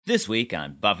This week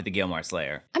on Buffy the Gilmore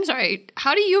Slayer. I'm sorry,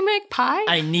 how do you make pie?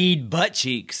 I need butt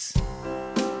cheeks.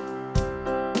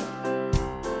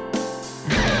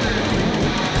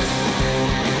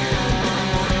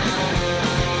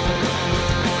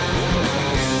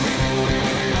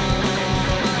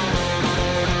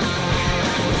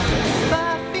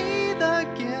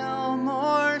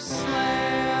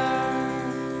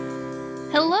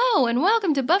 Hello, and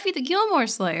welcome to Buffy the Gilmore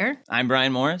Slayer. I'm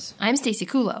Brian Morris. I'm Stacey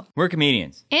Kulo. We're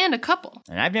comedians. And a couple.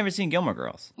 And I've never seen Gilmore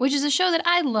Girls. Which is a show that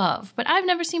I love, but I've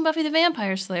never seen Buffy the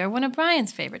Vampire Slayer, one of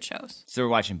Brian's favorite shows. So we're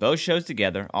watching both shows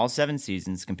together, all 7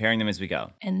 seasons, comparing them as we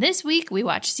go. And this week, we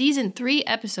watched Season 3,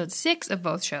 Episode 6 of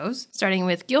both shows, starting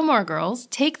with Gilmore Girls,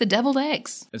 Take the Deviled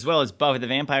Eggs. As well as Buffy the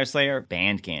Vampire Slayer,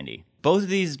 Band Candy. Both of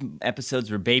these episodes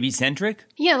were baby-centric.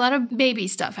 Yeah, a lot of baby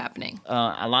stuff happening.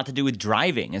 A lot to do with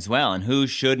driving as well, and who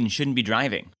should and shouldn't be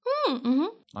driving. Mm-hmm.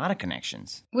 A lot of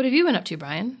connections. What have you been up to,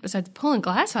 Brian, besides pulling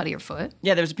glass out of your foot?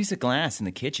 Yeah, there was a piece of glass in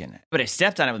the kitchen. But I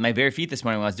stepped on it with my bare feet this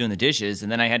morning while I was doing the dishes,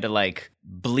 and then I had to,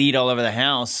 bleed all over the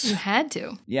house. You had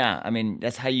to. Yeah, I mean,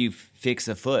 that's how you fix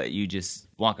a foot. You just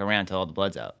walk around till all the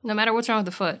blood's out. No matter what's wrong with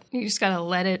the foot, you just gotta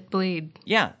let it bleed.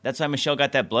 Yeah, that's why Michelle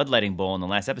got that bloodletting bowl in the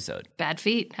last episode. Bad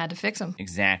feet, had to fix them.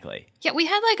 Exactly. Yeah, we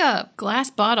had a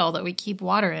glass bottle that we keep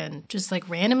water in just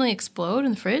randomly explode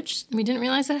in the fridge. We didn't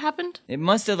realize that happened. It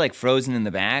must have frozen in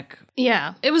the back.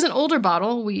 Yeah, it was an older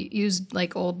bottle. We used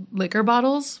old liquor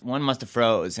bottles. One must have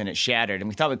froze and it shattered, and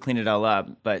we thought we'd clean it all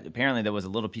up, but apparently there was a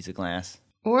little piece of glass.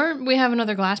 Or we have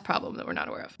another glass problem that we're not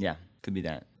aware of. Yeah, could be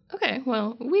that. Okay,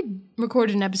 well, we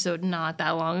recorded an episode not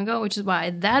that long ago, which is why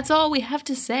that's all we have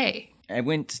to say. I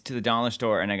went to the dollar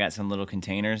store and I got some little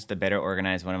containers to better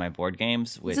organize one of my board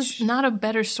games, which... This is not a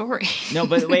better story. No,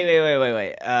 but wait.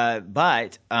 It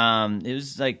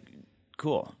was,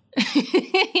 cool.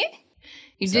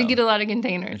 You did get a lot of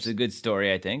containers. It's a good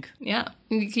story, I think. Yeah,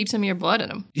 you can keep some of your blood in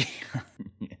them.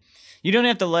 You don't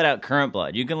have to let out current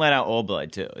blood. You can let out old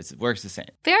blood, too. It works the same.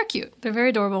 They are cute. They're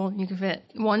very adorable. You can fit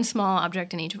one small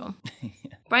object in each of them.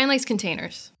 Yeah. Brian likes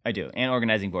containers. I do, and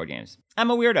organizing board games.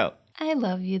 I'm a weirdo. I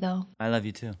love you, though. I love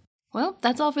you, too. Well,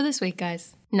 that's all for this week,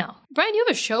 guys. No. Brian, you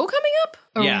have a show coming up?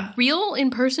 A real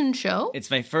in-person show? It's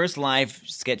my first live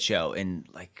sketch show in,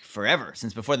 forever,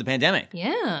 since before the pandemic.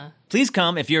 Yeah. Please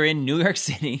come if you're in New York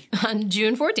City. On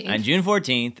June 14th. On June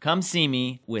 14th, come see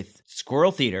me with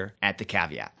Squirrel Theater at the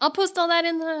Caveat. I'll post all that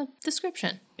in the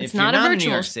description. If you're not in New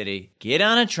York City, get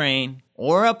on a train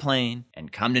or a plane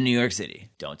and come to New York City.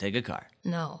 Don't take a car.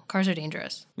 No, cars are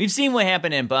dangerous. We've seen what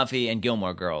happened in Buffy and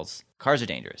Gilmore Girls. Cars are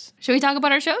dangerous. Should we talk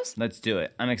about our shows? Let's do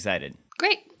it. I'm excited.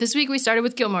 Great. This week we started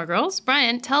with Gilmore Girls.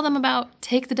 Brian, tell them about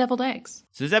Take the Deviled Eggs.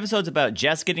 So this episode's about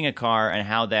Jess getting a car and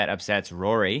how that upsets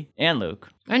Rory and Luke.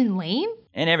 And Lane?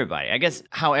 And everybody. I guess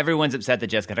how everyone's upset that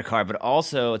Jess got a car, but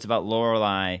also it's about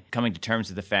Lorelai coming to terms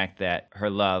with the fact that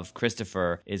her love,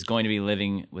 Christopher, is going to be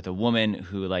living with a woman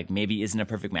who, maybe isn't a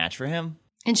perfect match for him.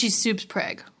 And she's Soup's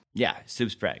preg. Yeah,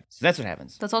 Soup's preg. So that's what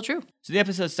happens. That's all true. So the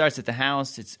episode starts at the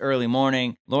house. It's early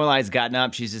morning. Lorelai's gotten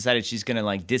up. She's decided she's going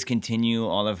to, discontinue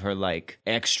all of her,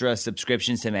 extra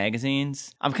subscriptions to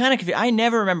magazines. I'm kind of confused. I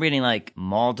never remember getting,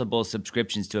 multiple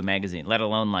subscriptions to a magazine, let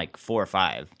alone, 4 or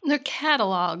 5. They're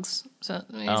catalogs, so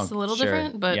it's a little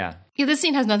different, but... Yeah, this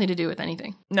scene has nothing to do with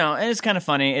anything. No, and it's kind of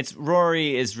funny.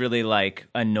 Rory is really,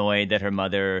 annoyed that her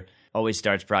mother always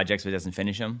starts projects but doesn't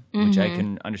finish them, which I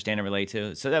can understand and relate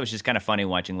to. So that was just kind of funny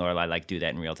watching Lorelai do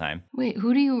that in real time. Wait,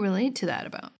 who do you relate to that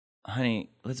about?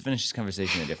 Honey, let's finish this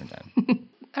conversation at a different time.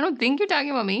 I don't think you're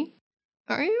talking about me.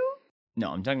 Are you?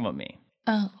 No, I'm talking about me.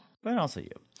 Oh. But also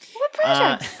you. What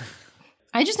project?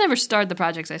 I just never start the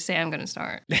projects I say I'm going to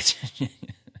start.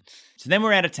 So then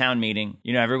we're at a town meeting.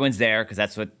 Everyone's there because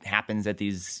that's what happens at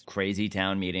these crazy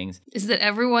town meetings. Is that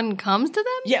everyone comes to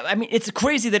them? Yeah, I mean, it's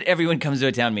crazy that everyone comes to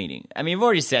a town meeting. I mean, I've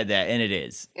already said that, and it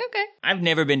is. Okay. I've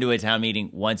never been to a town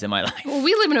meeting once in my life. Well,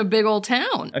 we live in a big old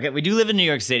town. Okay, we do live in New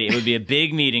York City. It would be a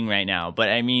big meeting right now. But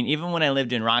I mean, even when I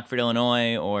lived in Rockford,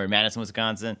 Illinois, or Madison,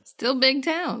 Wisconsin. Still big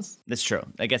towns. That's true.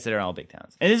 I guess they're all big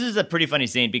towns. And this is a pretty funny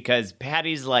scene because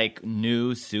Patty's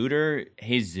new suitor,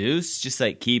 Jesus, just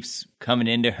keeps coming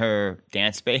into her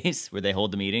dance space where they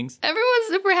hold the meetings. Everyone's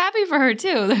super happy for her,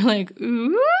 too. They're like,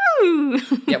 ooh.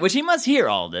 Yeah, which he must hear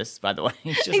all this, by the way.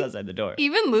 He's just outside the door.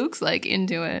 Even Luke's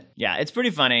into it. Yeah, it's pretty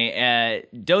funny.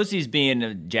 Dosey's being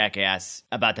a jackass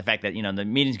about the fact that, the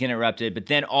meeting's getting interrupted, but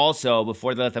then also,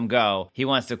 before they let them go, he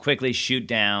wants to quickly shoot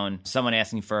down someone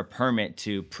asking for a permit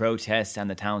to protest on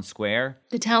the town square.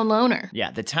 The town loner.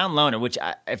 Yeah, the town loner, which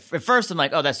at first I'm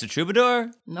like, oh, that's the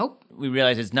troubadour? Nope. We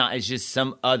realize it's not. It's just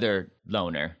some other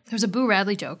loner. There's a Boo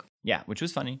Radley joke. Yeah, which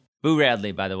was funny. Boo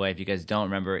Radley, by the way, if you guys don't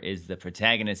remember, is the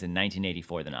protagonist in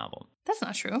 1984, the novel. That's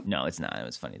not true. No, it's not. It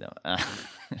was funny, though.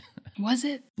 Was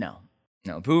it? No,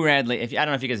 Boo Radley. I don't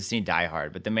know if you guys have seen Die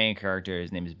Hard, but the main character,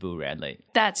 his name is Boo Radley.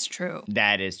 That's true.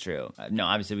 That is true. No,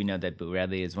 obviously we know that Boo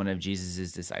Radley is one of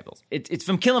Jesus' disciples. It's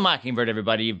from Kill a Mockingbird,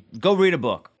 everybody. Go read a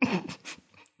book.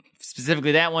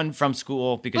 Specifically that one from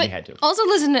school because you had to. Also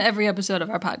listen to every episode of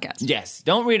our podcast. Yes.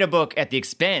 Don't read a book at the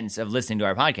expense of listening to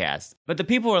our podcast. But the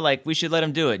people were like, we should let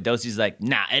him do it. Dosey's like,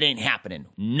 nah, it ain't happening.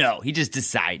 No, he just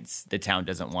decides the town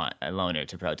doesn't want a loner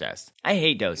to protest. I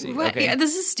hate Dosey. What? Okay? Yeah,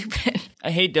 this is stupid.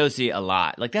 I hate Dosey a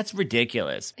lot. Like, that's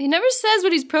ridiculous. He never says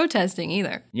what he's protesting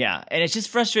either. Yeah, and it's just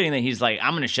frustrating that he's like,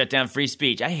 I'm going to shut down free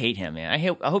speech. I hate him, man. I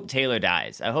hope Taylor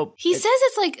dies. I hope... He says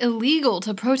it's, like, illegal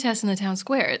to protest in the town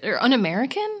square. Or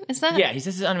un-American? Is that... Yeah, he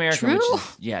says it's un-American. True? Which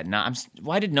is, yeah,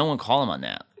 why did no one call him on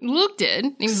that? Luke did.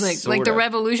 He was like Sort the of.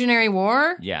 Revolutionary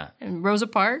War? Yeah. And Rosa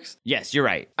Parks? Yes, you're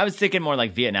right. I was thinking more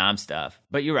like Vietnam stuff,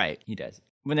 but you're right. He does.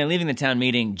 When they're leaving the town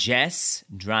meeting, Jess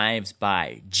drives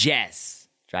by.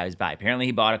 Apparently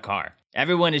he bought a car.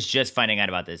 Everyone is just finding out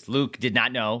about this. Luke did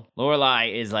not know.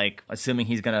 Lorelai is like assuming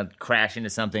he's going to crash into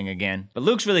something again. But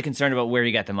Luke's really concerned about where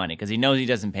he got the money because he knows he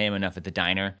doesn't pay him enough at the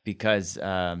diner because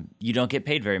you don't get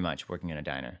paid very much working in a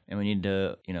diner. And we need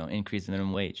to, increase the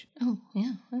minimum wage. Oh,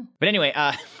 yeah. Oh. But anyway,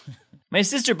 my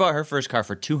sister bought her first car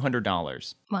for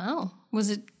 $200. Wow. Was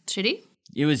it shitty?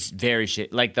 It was very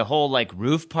shit. Like the whole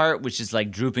roof part, which is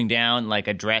like drooping down like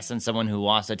a dress on someone who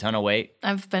lost a ton of weight.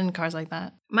 I've been in cars like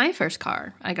that. My first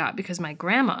car I got because my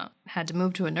grandma had to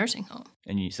move to a nursing home.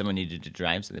 And someone needed to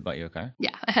drive, so they bought you a car?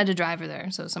 Yeah, I had to drive her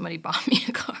there, so somebody bought me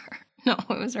a car. No,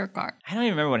 it was her car. I don't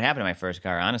even remember what happened to my first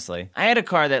car, honestly. I had a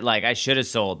car that I should have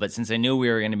sold, but since I knew we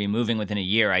were going to be moving within a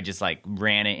year, I just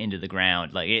ran it into the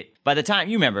ground. By the time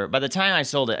I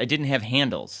sold it, I didn't have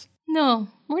handles. No,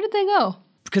 where did they go?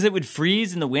 Because it would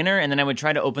freeze in the winter, and then I would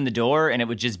try to open the door, and it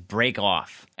would just break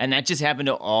off. And that just happened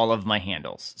to all of my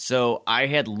handles. So I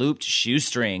had looped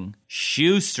shoestring,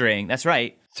 that's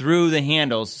right, through the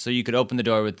handles so you could open the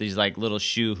door with these little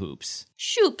shoe hoops.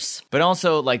 Shoops. But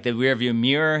also, the rear view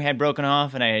mirror had broken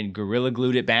off, and I had Gorilla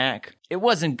Glued it back. It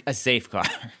wasn't a safe car.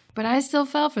 But I still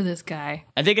fell for this guy.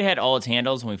 I think it had all its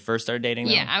handles when we first started dating,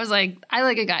 though. Yeah, I was like, I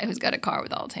like a guy who's got a car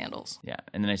with all its handles. Yeah,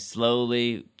 and then I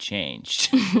slowly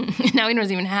changed. Now he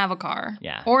doesn't even have a car.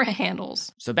 Yeah. Or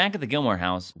handles. So back at the Gilmore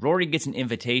house, Rory gets an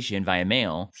invitation via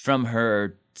mail from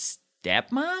her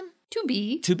stepmom? To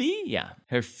be. To be? Yeah.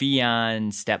 Her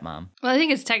stepmom. Well, I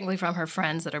think it's technically from her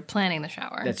friends that are planning the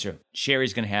shower. That's true.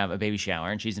 Sherry's going to have a baby shower,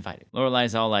 and she's invited.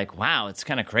 Lorelai's all like, wow, it's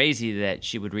kind of crazy that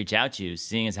she would reach out to you,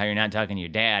 seeing as how you're not talking to your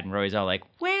dad. And Rory's all like,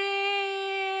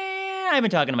 well, I've been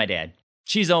talking to my dad.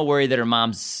 She's all worried that her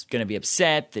mom's going to be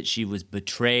upset, that she was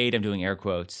betrayed. I'm doing air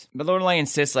quotes. But Lorelai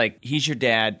insists, he's your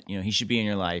dad. He should be in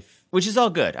your life. Which is all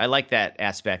good. I like that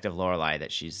aspect of Lorelai,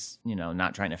 that she's,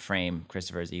 not trying to frame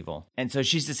Christopher as evil. And so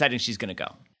she's deciding she's going to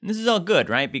go. And this is all good,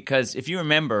 right? Because if you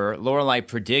remember, Lorelai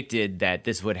predicted that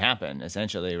this would happen,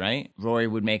 essentially, right? Rory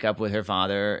would make up with her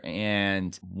father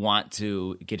and want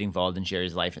to get involved in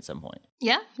Sherry's life at some point.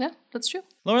 Yeah, that's true.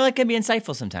 Lorelai can be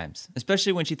insightful sometimes,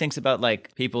 especially when she thinks about,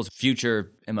 people's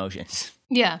future emotions.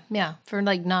 Yeah. For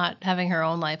not having her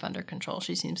own life under control,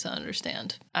 she seems to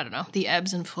understand, I don't know, the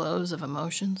ebbs and flows of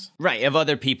emotions. Right, of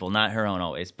other people, not her own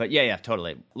always. But yeah,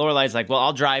 totally. Lorelai's like, well,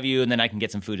 I'll drive you and then I can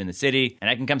get some food in the city and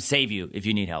I can come save you if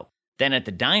you need help. Then at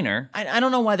the diner, I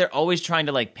don't know why they're always trying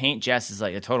to paint Jess as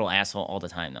a total asshole all the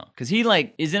time though. Because he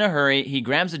is in a hurry, he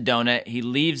grabs a donut, he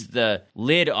leaves the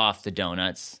lid off the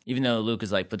donuts, even though Luke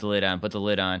is put the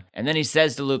lid on. And then he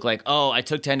says to Luke oh, I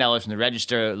took $10 from the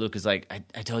register. Luke is like,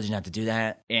 I told you not to do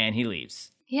that. And he leaves.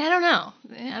 Yeah, I don't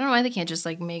know why they can't just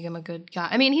make him a good guy.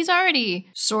 I mean, he's already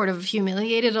sort of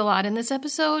humiliated a lot in this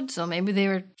episode, so maybe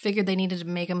they figured they needed to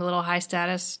make him a little high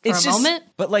status for a moment.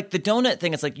 But the donut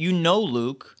thing, it's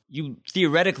Luke. You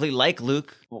theoretically like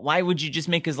Luke. Why would you just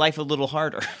make his life a little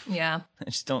harder? Yeah. I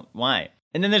just don't. Why?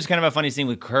 And then there's kind of a funny scene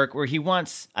with Kirk where he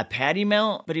wants a patty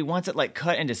melt, but he wants it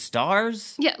cut into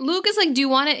stars. Yeah, Luke is do you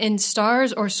want it in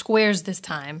stars or squares this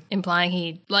time? Implying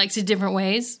he likes it different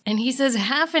ways. And he says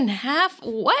half and half.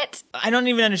 What? I don't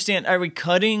even understand. Are we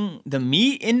cutting the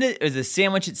meat or the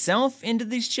sandwich itself into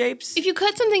these shapes? If you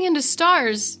cut something into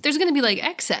stars, there's going to be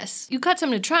excess. You cut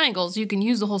something to triangles, you can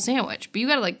use the whole sandwich. But you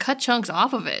got to cut chunks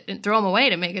off of it and throw them away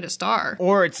to make it a star.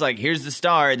 Or it's here's the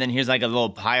star and then here's a little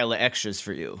pile of extras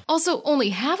for you. Also, only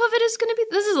half of it is going to be...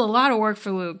 This is a lot of work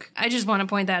for Luke. I just want to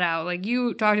point that out.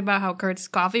 You talked about how Kurt's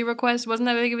coffee request wasn't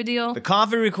that big of a deal. The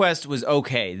coffee request was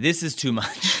okay. This is too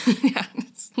much. Yeah.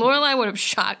 Lorelai would have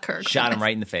shot Kirk. Shot him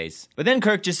right in the face. But then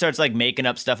Kirk just starts making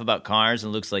up stuff about cars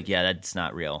and Luke's like, yeah, that's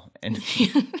not real. And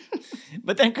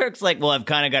But then Kirk's like, well, I've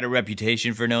kind of got a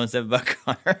reputation for knowing stuff about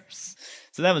cars.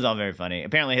 So that was all very funny.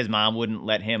 Apparently his mom wouldn't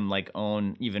let him, like,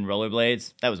 own even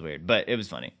rollerblades. That was weird, but it was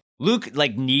funny. Luke,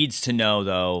 like, needs to know,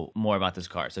 though, more about this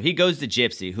car. So he goes to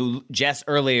Gypsy, who Jess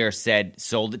earlier said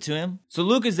sold it to him. So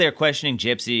Luke is there questioning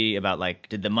Gypsy about, like,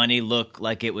 did the money look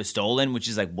like it was stolen? Which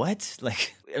is like, what?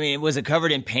 Like, I mean, was it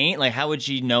covered in paint? Like, how would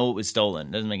she know it was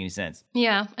stolen? Doesn't make any sense.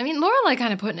 Yeah. I mean, Lorelai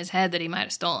kind of put in his head that he might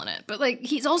have stolen it. But, like,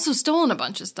 he's also stolen a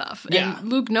bunch of stuff. Yeah. And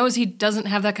Luke knows he doesn't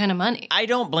have that kind of money. I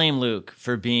don't blame Luke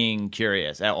for being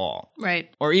curious at all. Right.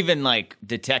 Or even, like,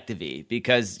 detective-y.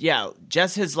 Because, yeah,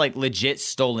 Jess has, like, legit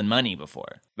stolen money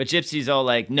before. But Gypsy's all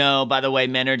like, no, by the way,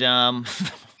 men are dumb.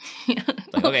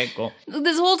 Like, okay, cool.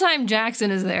 This whole time Jackson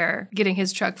is there getting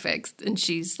his truck fixed, and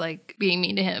she's like being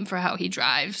mean to him for how he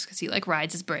drives because he like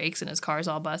rides his brakes and his car's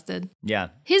all busted. Yeah.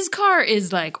 His car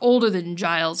is like older than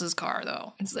Giles's car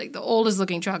though. It's like the oldest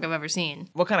looking truck I've ever seen.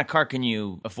 What kind of car can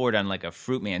you afford on like a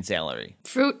fruit man salary?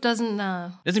 Fruit doesn't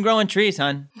Doesn't grow on trees,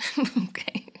 hon.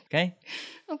 Okay. Okay?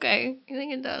 Okay. You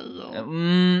think it does though?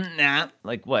 Nah.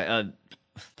 Like what?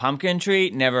 Pumpkin tree?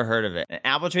 Never heard of it. An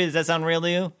apple tree? Does that sound real to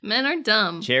you? Men are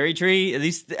dumb. Cherry tree? At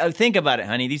least think about it,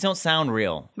 honey. These don't sound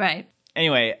real. Right.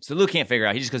 Anyway, so Luke can't figure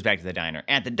out. He just goes back to the diner.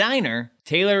 At the diner,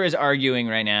 Taylor is arguing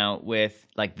right now with,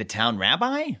 like, the town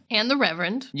rabbi? And the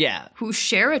Reverend. Yeah. Who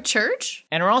share a church?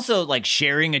 And are also, like,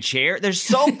 sharing a chair. They're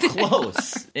so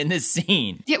close in this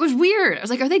scene. Yeah, it was weird. I was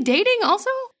like, are they dating also?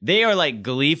 They are, like,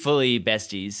 gleefully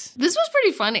besties. This was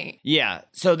pretty funny. Yeah.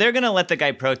 So they're going to let the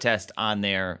guy protest on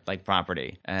their, like,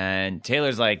 property. And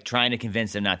Taylor's, like, trying to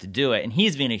convince him not to do it. And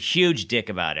he's being a huge dick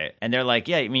about it. And they're like,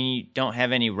 yeah, I mean, you don't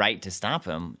have any right to stop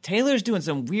him. Taylor's doing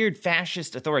some weird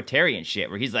fascist authoritarian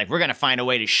shit where he's like, we're going to find a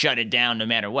way to shut it down no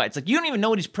matter what. It's like, you don't even know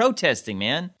what he's protesting,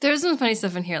 man. There's some funny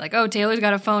stuff in here. Like, oh, Taylor's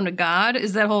got a phone to God.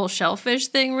 Is that whole shellfish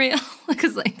thing real?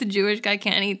 Because, like, the Jewish guy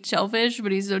can't eat shellfish,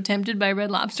 but he's so tempted by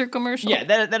Red Lobster commercial. Yeah,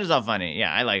 that is all funny.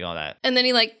 Yeah, I like all that. And then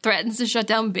he, like, threatens to shut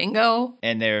down Bingo.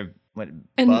 And they're, what,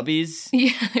 bubbies?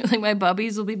 Yeah, like, my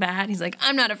bubbies will be bad. He's like,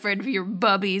 I'm not afraid of your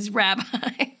bubbies,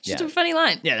 Rabbi. Just a funny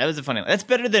line. Yeah, that was a funny line. That's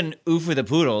better than oof with the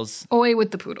poodles. Oi with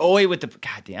the poodles. Oi with the...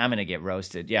 God damn, I'm going to get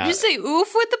roasted. Yeah. Did you say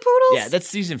oof with the poodles? Yeah, that's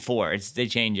season 4. They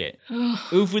change it.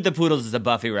 Oof with the poodles is a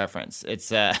Buffy reference.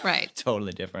 It's right.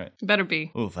 Totally different. Better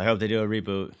be. Oof, I hope they do a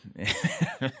reboot.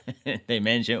 They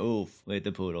mention oof with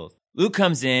the poodles. Luke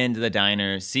comes into the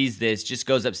diner, sees this, just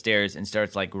goes upstairs and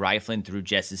starts like rifling through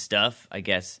Jess's stuff. I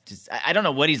guess I don't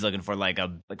know what he's looking for. I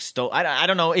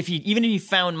don't know if he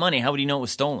found money. How would he know it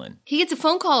was stolen? He gets a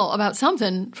phone call about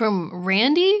something from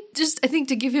Randy. Just I think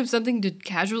to give him something to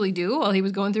casually do while he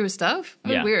was going through his stuff.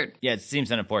 Weird. Yeah, it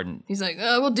seems unimportant. He's like,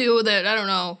 we'll deal with it. I don't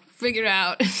know. Figure it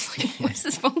out. It's like, what's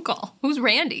this phone call? Who's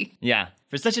Randy? Yeah.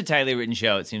 For such a tightly written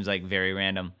show, it seems like very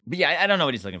random. But yeah, I don't know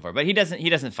what he's looking for. But he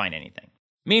doesn't find anything.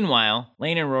 Meanwhile,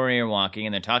 Lane and Rory are walking,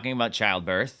 and they're talking about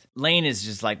childbirth. Lane is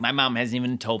just like, my mom hasn't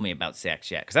even told me about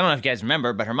sex yet. Because I don't know if you guys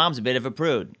remember, but her mom's a bit of a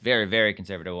prude. Very, very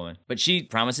conservative woman. But she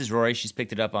promises Rory she's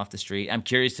picked it up off the street. I'm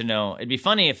curious to know. It'd be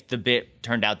funny if the bit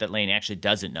turned out that Lane actually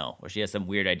doesn't know, or she has some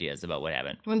weird ideas about what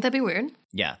happened. Wouldn't that be weird?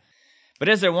 Yeah. But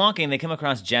as they're walking, they come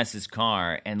across Jess's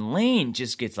car, and Lane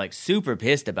just gets, like, super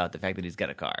pissed about the fact that he's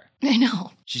got a car. I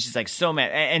know. She's just, like, so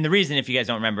mad. And the reason, if you guys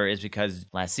don't remember, is because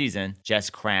last season, Jess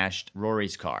crashed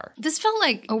Rory's car. This felt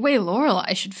like a way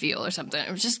Lorelai should feel or something. It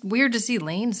was just weird to see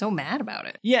Lane so mad about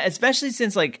it. Yeah, especially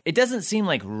since, like, it doesn't seem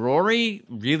like Rory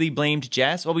really blamed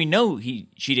Jess. Well, we know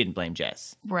she didn't blame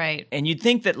Jess. Right. And you'd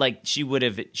think that, like, she would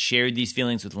have shared these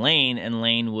feelings with Lane, and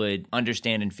Lane would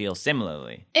understand and feel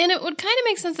similarly. And it would kind of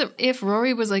make sense that if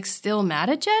Rory was, like, still mad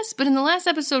at Jess, but in the last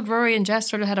episode, Rory and Jess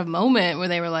sort of had a moment where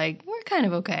they were like, we're kind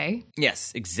of okay.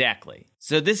 Yes, exactly.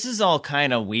 So this is all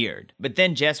kind of weird. But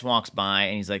then Jess walks by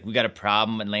and he's like, we got a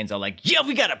problem. And Lane's all like, yeah,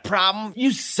 we got a problem.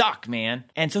 You suck, man.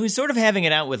 And so he's sort of having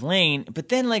it out with Lane. But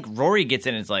then like Rory gets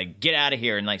in and is like, get out of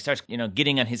here. And like starts,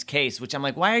 getting on his case, which I'm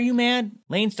like, why are you mad?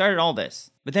 Lane started all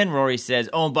this. But then Rory says,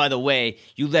 oh, by the way,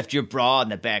 you left your bra in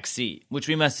the back seat, which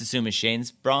we must assume is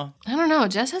Shane's bra. I don't know.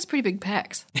 Jess has pretty big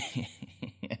pecs.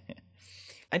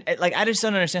 I just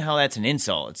don't understand how that's an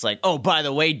insult. It's like, oh, by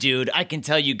the way, dude, I can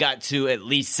tell you got to at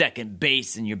least second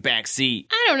base in your back seat.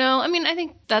 I don't know. I mean, I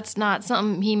think that's not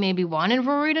something he maybe wanted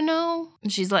Rory to know.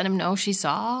 And she's letting him know she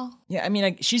saw. Yeah, I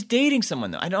mean, she's dating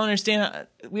someone, though. I don't understand.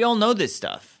 We all know this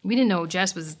stuff. We didn't know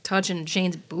Jess was touching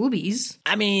Shane's boobies.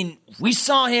 I mean, we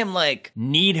saw him, like,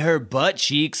 knead her butt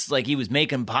cheeks like he was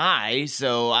making pie,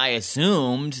 so I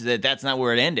assumed that that's not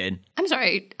where it ended. I'm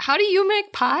sorry, how do you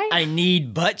make pie? I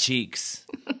knead butt cheeks.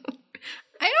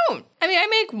 I don't. I mean, I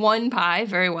make one pie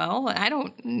very well. I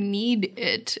don't need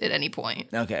it at any point.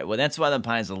 Okay, well, that's why the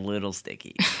pie's a little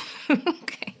sticky.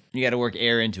 Okay. You got to work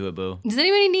air into it, boo. Does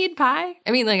anybody need pie?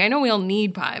 I mean, like, I know we all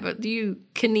need pie, but do you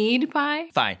need pie?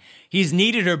 Fine. He's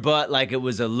kneaded her butt like it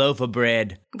was a loaf of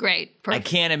bread. Great. Perfect. I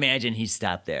can't imagine he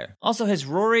stopped there. Also, has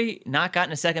Rory not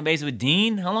gotten a second base with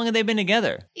Dean? How long have they been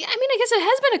together? Yeah, I mean, I guess it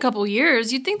has been a couple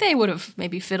years. You'd think they would have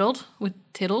maybe fiddled with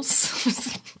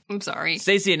tittles. I'm sorry.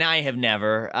 Stacey and I have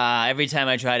never. Every time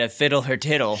I try to fiddle her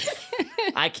tittle,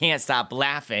 I can't stop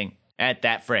laughing at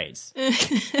that phrase.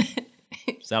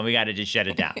 So we got to just shut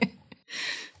it down.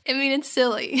 I mean, it's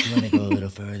silly. Do you want to go a little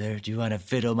further? Do you want to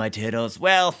fiddle my tittles?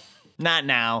 Well, not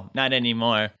now. Not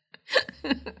anymore.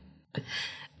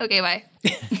 Okay, bye.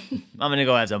 I'm going to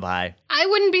go have some pie. I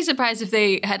wouldn't be surprised if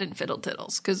they hadn't fiddled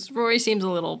tittles, because Rory seems a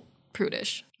little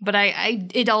prudish. But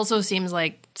it also seems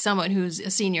like someone who's a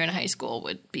senior in high school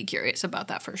would be curious about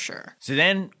that for sure. So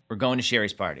then we're going to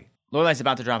Sherry's party. Lorelai's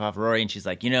about to drop off Rory, and she's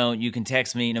like, you can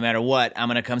text me no matter what. I'm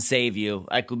going to come save you.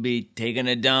 I could be taking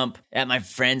a dump at my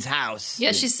friend's house.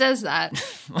 Yeah, she says that.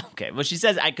 Okay, well, she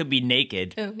says I could be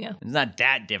naked. Oh, yeah. It's not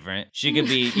that different. She could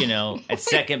be, at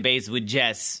second base with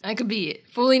Jess. I could be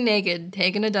fully naked,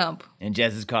 taking a dump. In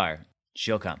Jess's car.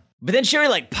 She'll come. But then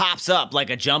Sherry, pops up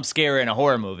like a jump scare in a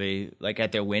horror movie,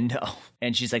 at their window.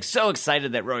 And she's, so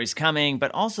excited that Rory's coming. But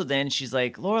also then she's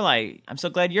like, Lorelai, I'm so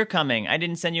glad you're coming. I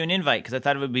didn't send you an invite because I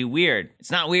thought it would be weird.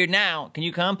 It's not weird now. Can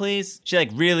you come, please? She,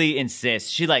 really insists.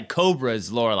 She,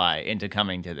 cobras Lorelai into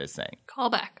coming to this thing.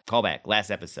 Call back. Last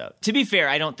episode. To be fair,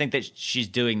 I don't think that she's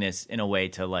doing this in a way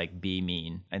to, be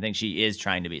mean. I think she is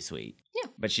trying to be sweet. Yeah.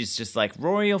 But she's just like,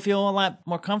 Rory will feel a lot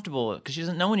more comfortable because she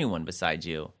doesn't know anyone besides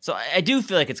you. So I do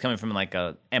feel like it's coming from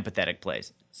a empathetic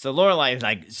place. So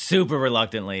Lorelai super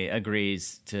reluctantly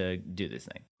agrees to do this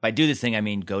thing. By do this thing, I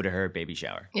mean go to her baby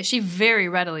shower. Yeah, she very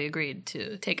readily agreed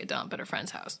to take a dump at her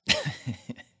friend's house.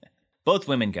 Both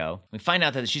women go. We find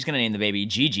out that she's going to name the baby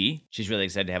Gigi. She's really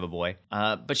excited to have a boy.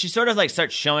 But she sort of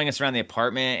starts showing us around the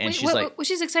apartment, and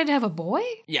she's excited to have a boy?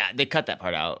 Yeah, they cut that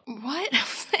part out. What?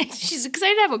 She's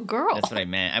excited to have a girl. That's what I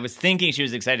meant. I was thinking she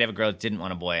was excited to have a girl, didn't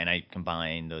want a boy, and I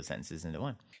combined those sentences into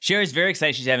one. Sherry's very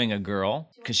excited she's having a girl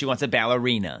because she wants a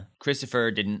ballerina.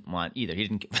 Christopher didn't want either. He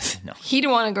didn't. No. He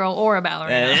didn't want a girl or a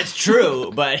ballerina. It's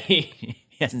true, but he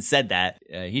hasn't said that.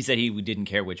 He said he didn't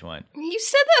care which one. You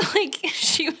said that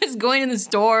she was going in the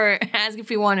store asking if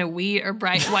he wanted wheat or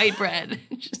white bread.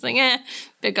 Just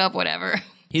pick up whatever.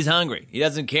 He's hungry. He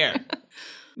doesn't care.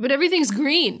 But everything's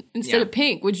green instead of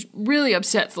pink, which really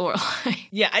upsets Lorelai.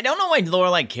 Yeah, I don't know why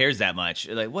Lorelai cares that much.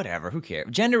 Whatever, who cares?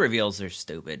 Gender reveals are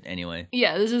stupid anyway.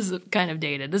 Yeah, this is kind of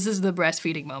dated. This is the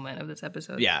breastfeeding moment of this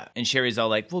episode. Yeah, and Sherry's all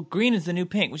like, well, green is the new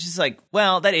pink, which is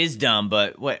well, that is dumb,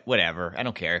 but whatever. I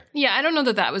don't care. Yeah, I don't know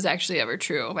that was actually ever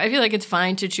true. I feel like it's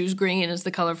fine to choose green as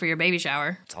the color for your baby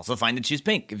shower. It's also fine to choose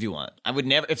pink if you want. I would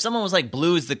never, if someone was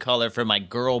blue is the color for my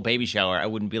girl baby shower, I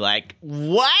wouldn't be like,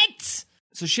 what?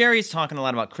 So Sherry's talking a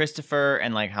lot about Christopher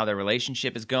and how their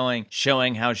relationship is going,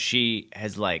 showing how she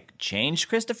has changed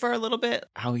Christopher a little bit,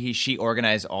 how she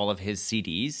organized all of his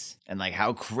CDs and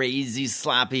how crazy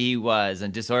sloppy he was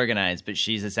and disorganized, but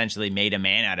she's essentially made a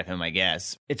man out of him, I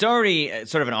guess. It's already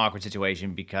sort of an awkward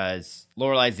situation because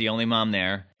Lorelai's the only mom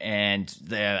there, and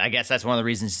I guess that's one of the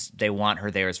reasons they want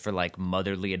her there is for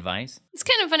motherly advice. It's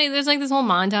kind of funny. There's this whole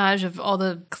montage of all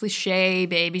the cliche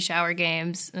baby shower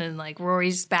games and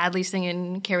Rory's badly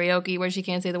singing karaoke where she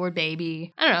can't say the word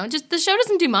baby. I don't know. Just the show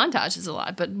doesn't do montages a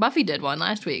lot, but Buffy did one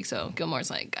last week, so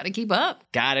Gilmore's gotta keep up.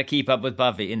 Gotta keep up with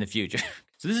Buffy in the future.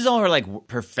 So this is all her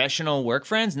professional work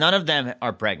friends. None of them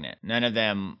are pregnant. None of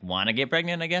them want to get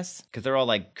pregnant, I guess, because they're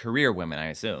all career women, I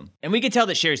assume. And we could tell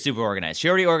that Sherry's super organized. She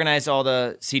already organized all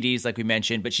the CDs like we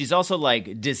mentioned, but she's also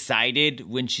decided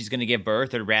when she's going to give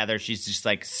birth, or rather she's just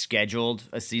scheduled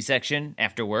a C-section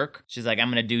after work. She's I'm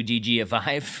going to do Gigi at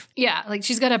 5. Yeah,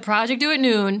 she's got a project due at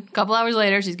noon. A couple hours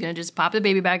later, she's going to just pop the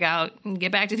baby back out and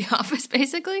get back to the office,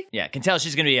 basically. Yeah, can tell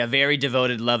she's going to be a very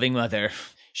devoted, loving mother.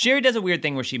 Sherry does a weird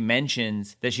thing where she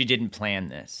mentions that she didn't plan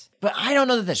this. But I don't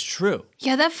know that that's true.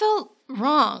 Yeah, that felt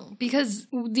wrong because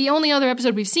the only other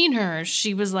episode we've seen her,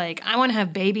 she was I want to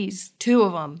have babies, 2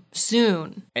 of them,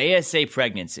 soon. ASA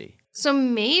pregnancy. So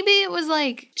maybe it was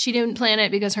she didn't plan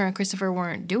it because her and Christopher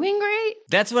weren't doing great?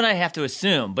 That's what I have to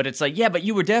assume. But it's yeah, but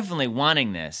you were definitely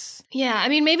wanting this. Yeah, I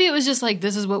mean, maybe it was just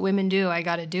this is what women do. I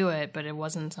got to do it. But it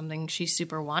wasn't something she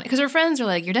super wanted. Because her friends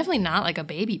are you're definitely not a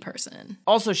baby person.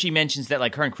 Also, she mentions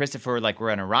that her and Christopher were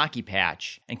in a rocky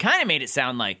patch and kind of made it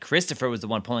sound like Christopher was the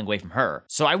one pulling away from her.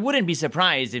 So I wouldn't be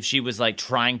surprised if she was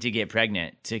trying to get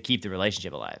pregnant to keep the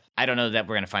relationship alive. I don't know that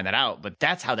we're going to find that out, but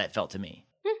that's how that felt to me.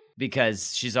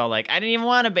 because she's all like, I didn't even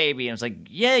want a baby. And it's like,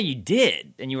 yeah, you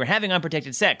did. And you were having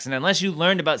unprotected sex. And unless you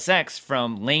learned about sex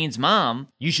from Lane's mom,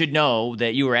 you should know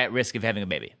that you were at risk of having a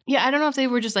baby. Yeah, I don't know if they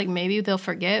were just like, maybe they'll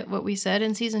forget what we said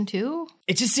in season 2.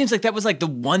 It just seems like that was like the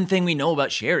one thing we know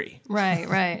about Sherry. Right.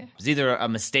 It was either a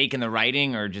mistake in the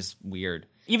writing or just weird.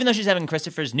 Even though she's having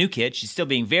Christopher's new kid, she's still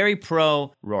being very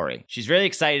pro Rory. She's really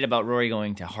excited about Rory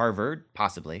going to Harvard,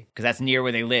 possibly, because that's near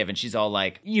where they live. And she's all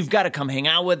like, you've got to come hang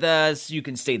out with us. You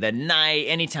can stay the night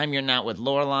anytime you're not with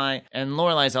Lorelai. And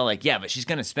Lorelai's all like, yeah, but she's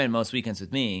going to spend most weekends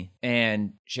with me.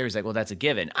 And Sherry's like, well, that's a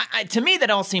given. To me, that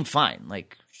all seemed fine.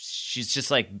 Like, she's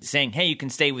just like saying, hey, you can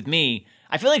stay with me.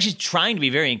 I feel like she's trying to be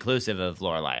very inclusive of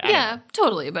Lorelai. Yeah,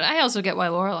 totally. But I also get why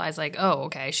Lorelai's like, oh,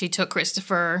 okay, she took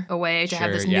Christopher away to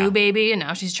have this yeah. new baby, and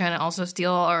now she's trying to also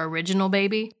steal our original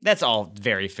baby. That's all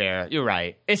very fair. You're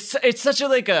right. It's such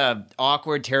a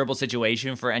awkward, terrible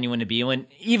situation for anyone to be in.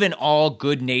 Even all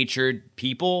good-natured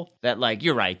people that like,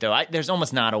 you're right, though. There's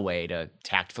almost not a way to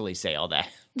tactfully say all that.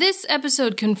 This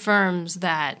episode confirms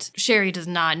that Sherry does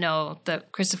not know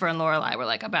that Christopher and Lorelai were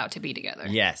like about to be together.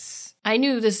 Yes. I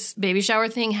knew this baby shower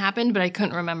thing happened, but I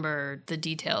couldn't remember the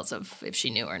details of if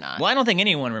she knew or not. Well, I don't think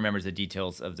anyone remembers the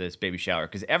details of this baby shower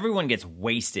because everyone gets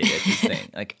wasted at this thing.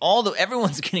 Like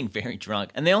everyone's getting very drunk,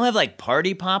 and they all have like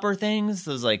party popper things.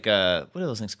 Those like what are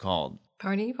those things called?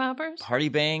 Party poppers? Party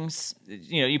bangs.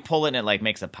 You know, you pull it and it like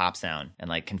makes a pop sound and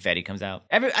like confetti comes out.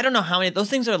 I don't know how many. Those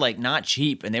things are like not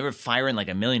cheap, and they were firing like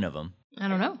 1 million of them. I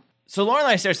don't know. So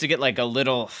Lorelai starts to get like a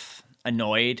little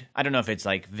annoyed. I don't know if it's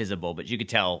like visible, but you could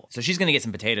tell. So she's gonna get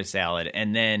some potato salad,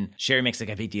 and then Sherry makes like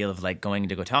a big deal of like going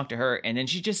to go talk to her, and then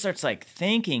she just starts like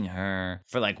thanking her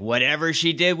for like whatever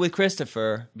she did with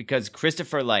Christopher, because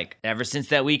Christopher like ever since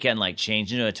that weekend like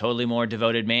changed into a totally more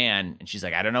devoted man, and she's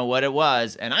like, I don't know what it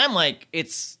was, and I'm like,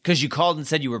 it's because you called and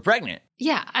said you were pregnant.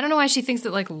 Yeah, I don't know why she thinks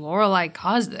that, like, Lorelai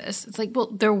caused this. It's like,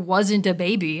 well, there wasn't a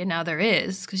baby, and now there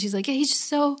is. Because she's like, yeah, he's just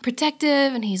so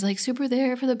protective, and he's, like, super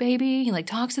there for the baby. He, like,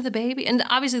 talks to the baby. And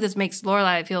obviously this makes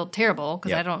Lorelai feel terrible,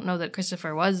 because I don't know that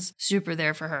Christopher was super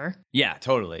there for her. Yeah,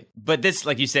 totally. But this,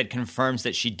 like you said, confirms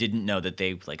that she didn't know that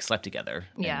they, like, slept together.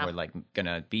 Yeah. And were, like,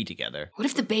 gonna be together. What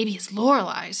if the baby is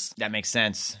Lorelai's? That makes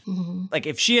sense. Mm-hmm. Like,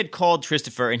 if she had called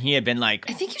Christopher and he had been like...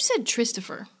 I think you said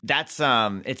Christopher. That's,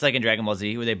 it's like in Dragon Ball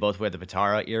Z, where they both wear the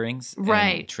Patara earrings.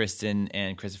 Right. And Tristan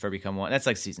and Christopher become one. That's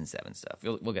like season 7 stuff.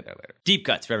 We'll get there later. Deep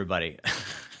cuts for everybody.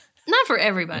 Not for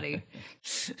everybody.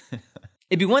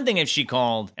 It'd be one thing if she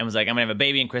called and was like, I'm gonna have a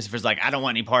baby, and Christopher's like, I don't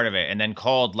want any part of it, and then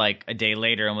called like a day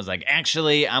later and was like,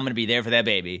 actually, I'm gonna be there for that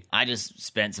baby. I just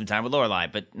spent some time with Lorelai,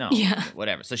 but no,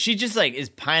 whatever. So she just like is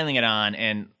piling it on,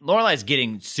 and Lorelai's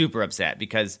getting super upset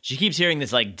because she keeps hearing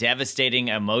this like devastating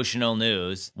emotional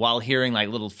news while hearing like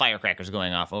little firecrackers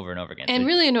going off over and over again. And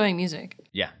really annoying music.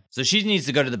 Yeah. So she needs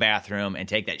to go to the bathroom and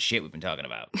take that shit we've been talking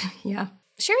about. Yeah.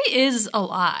 Sherry is a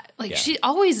lot. Like, she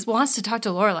always wants to talk to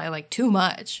Lorelai, like, too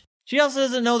much. She also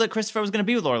doesn't know that Christopher was going to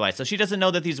be with Lorelai, so she doesn't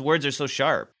know that these words are so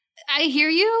sharp. I hear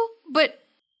you, but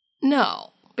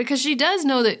no. Because she does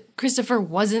know that Christopher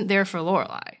wasn't there for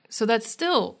Lorelai. So that's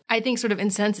still, I think, sort of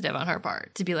insensitive on her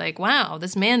part to be like, wow,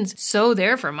 this man's so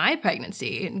there for my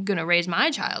pregnancy and going to raise my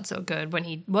child so good when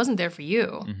he wasn't there for you.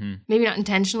 Mm-hmm. Maybe not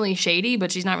intentionally shady,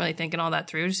 but she's not really thinking all that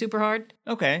through super hard.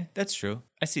 Okay, that's true.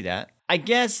 I see that. I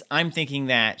guess I'm thinking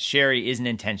that Sherry isn't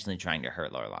intentionally trying to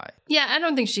hurt Lorelai. Yeah, I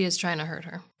don't think she is trying to hurt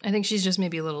her. I think she's just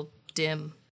maybe a little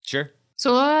dim. Sure.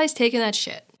 So Lorelai's taking that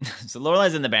shit. So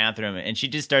Lorelai's in the bathroom, and she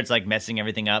just starts, like, messing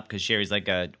everything up because Sherry's, like,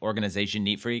 a organization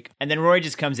neat freak. And then Rory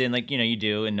just comes in, like, you know, you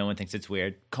do, and no one thinks it's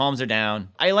weird. Calms her down.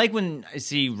 I like when I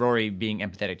see Rory being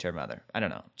empathetic to her mother. I don't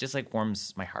know. Just, like,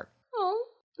 warms my heart. Oh,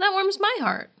 that warms my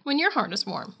heart when your heart is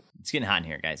warm. It's getting hot in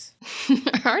here, guys.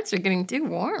 Our hearts are getting too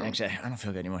warm. Actually, I don't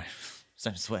feel good anymore.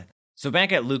 Starting to sweat. So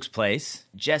back at Luke's place,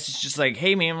 Jess is just like,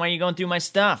 hey man, why are you going through my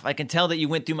stuff? I can tell that you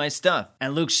went through my stuff.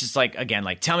 And Luke's just like, again,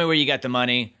 like, tell me where you got the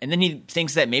money. And then he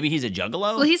thinks that maybe he's a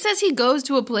juggalo. Well, he says he goes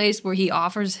to a place where he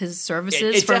offers his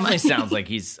services It for definitely money. sounds like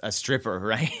he's a stripper,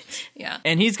 right? Yeah.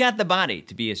 And he's got the body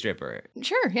to be a stripper.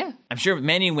 Sure, yeah. I'm sure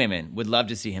many women would love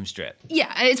to see him strip.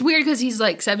 Yeah, it's weird because he's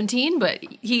like 17, but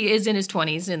he is in his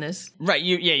 20s in this. Right,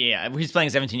 yeah. He's playing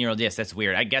a 17-year-old. Yes, that's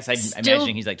weird. I guess I'm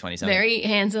imagining he's like 20-something. Very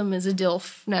handsome as a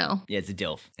DILF now. Yeah, it's a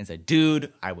DILF. It's a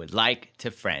dude I would like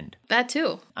to friend. That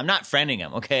too. I'm not friending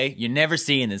him, okay? You're never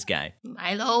seeing this guy.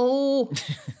 Milo.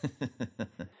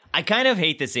 I kind of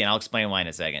hate this scene. I'll explain why in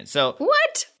a second. So,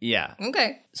 What? yeah.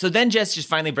 Okay. So then Jess just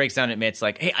finally breaks down and admits,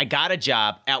 like, hey, I got a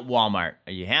job at Walmart.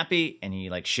 Are you happy? And he,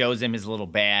 like, shows him his little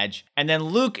badge. And then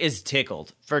Luke is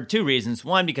tickled for two reasons.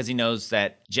 One, because he knows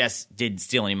that Jess didn't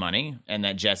steal any money and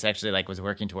that Jess actually, like, was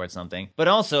working towards something. But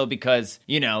also because,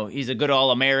 you know, he's a good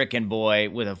all-American boy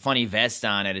with a funny vest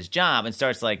on at his job and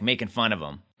starts, like, making fun of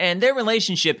him. And their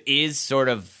relationship is sort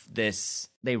of this...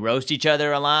 They roast each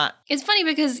other a lot. It's funny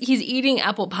because he's eating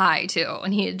apple pie, too,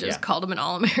 and he had just called him an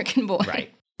all-American boy.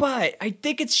 Right. But I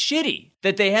think it's shitty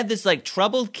that they had this, like,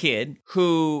 troubled kid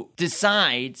who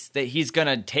decides that he's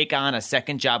gonna take on a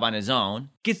second job on his own,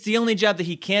 gets the only job that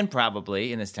he can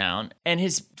probably in this town, and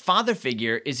his father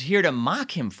figure is here to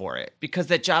mock him for it because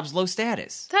that job's low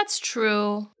status. That's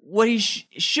true. What he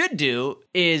should do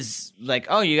is, like,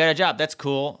 oh, you got a job, that's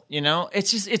cool, you know?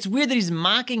 It's weird that he's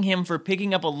mocking him for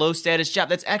picking up a low status job.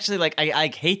 That's actually, like, I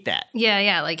hate that.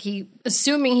 Yeah, like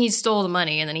assuming he stole the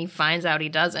money and then he finds out he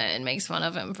doesn't and makes fun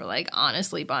of him for, like,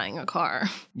 honestly buying a car.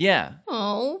 Yeah.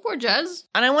 Oh, poor Jez.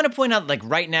 And I want to point out, like,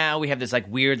 right now we have this, like,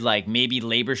 weird, like, maybe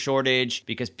labor shortage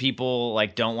because people,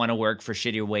 like, don't want to work for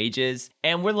shittier wages.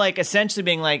 And we're, like, essentially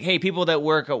being like, hey, people that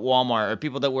work at Walmart or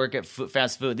people that work at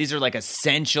fast food, these are, like,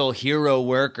 essential hero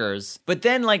workers. But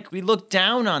then, like, we look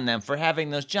down on them for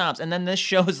having those jobs. And then this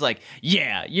show's like,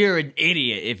 yeah, you're an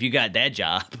idiot if you got that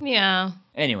job. Yeah.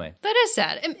 Anyway. That is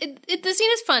sad. The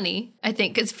scene is funny, I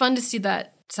think. It's fun to see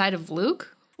that side of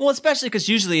Luke. Well, especially because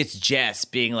usually it's Jess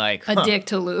being like... A dick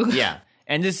to Luke. Yeah.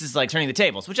 And this is like turning the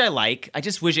tables, which I like. I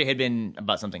just wish it had been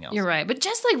about something else. You're right. But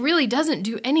Jess, like, really doesn't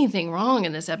do anything wrong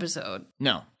in this episode.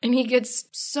 No. And he gets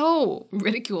so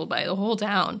ridiculed by the whole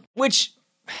town. Which...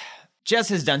 Jess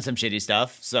has done some shitty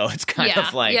stuff, so it's kind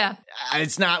of like... Yeah.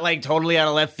 It's not like totally out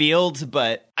of left field,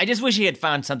 but I just wish he had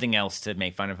found something else to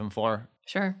make fun of him for.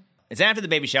 Sure. It's after the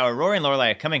baby shower. Rory and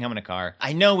Lorelai are coming home in a car.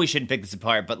 I know we shouldn't pick this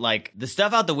apart, but, like, the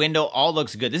stuff out the window all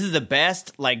looks good. This is the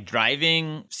best, like,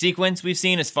 driving sequence we've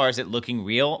seen as far as it looking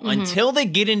real until they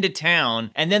get into town,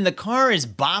 and then the car is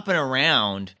bopping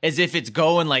around as if it's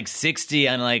going, like, 60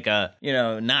 on, like, a, you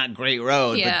know, not great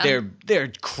road, Yeah. but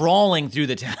they're crawling through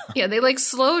the town. Yeah, they, like,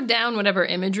 slowed down whatever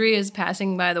imagery is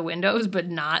passing by the windows, but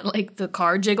not, like, the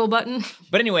car jiggle button.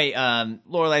 But anyway,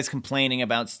 Lorelai's complaining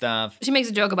about stuff. She makes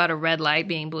a joke about a red light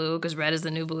being blue because red is the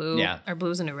new blue. Yeah. Or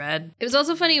blue's the new red. It was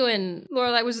also funny when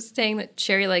Lorelai was saying that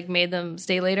Sherry, like, made them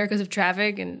stay later because of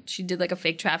traffic, and she did, like, a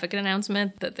fake traffic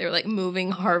announcement that they were, like,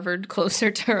 moving Harvard closer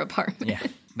to her apartment. Yeah.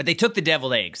 But they took the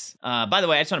deviled eggs. By the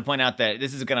way, I just want to point out that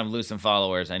this is going to lose some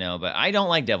followers, I know, but I don't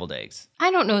like deviled eggs.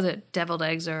 I don't know that deviled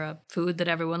eggs are a food that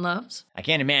everyone loves. I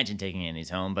can't imagine taking any of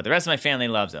these home, but the rest of my family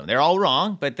loves them. They're all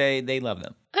wrong, but they love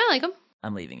them. I like them.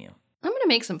 I'm leaving you. I'm going to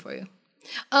make some for you.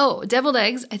 Oh, deviled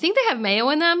eggs. I think they have mayo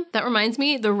in them. That reminds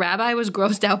me, the rabbi was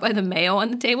grossed out by the mayo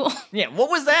on the table. Yeah, what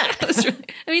was that?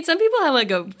 I mean, some people have, like,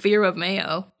 a fear of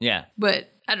mayo. Yeah.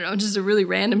 But I don't know, just a really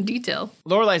random detail.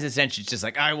 Lorelai's essentially just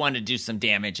like, I wanted to do some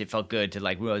damage. It felt good to,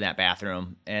 like, ruin that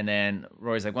bathroom. And then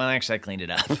Rory's like, well, actually, I cleaned it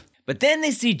up. But then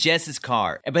they see Jess's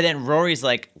car. But then Rory's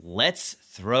like, let's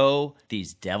throw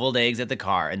these deviled eggs at the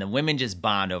car. And the women just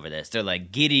bond over this. They're,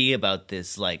 like, giddy about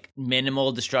this, like,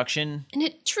 minimal destruction. And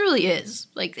it truly is.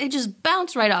 Like, they just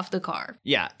bounce right off the car.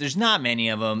 Yeah, there's not many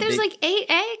of them. There's, like, 8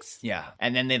 eggs. Yeah,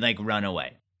 and then they, like, run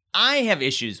away. I have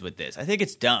issues with this. I think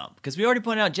it's dumb. Because we already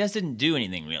pointed out Jess didn't do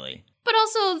anything, really. But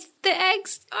also, the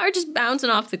eggs are just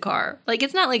bouncing off the car. Like,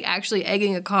 it's not like actually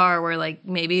egging a car where, like,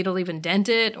 maybe it'll even dent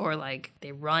it or, like,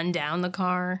 they run down the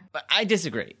car. But I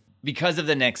disagree because of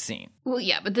the next scene. Well,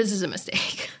 yeah, but this is a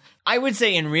mistake. I would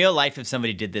say in real life, if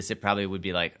somebody did this, it probably would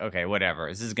be like, okay, whatever.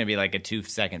 This is going to be like a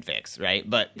 2-second fix, right?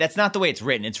 But that's not the way it's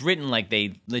written. It's written like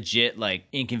they legit, like,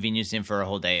 inconvenienced him for a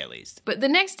whole day at least. But the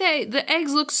next day, the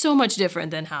eggs look so much different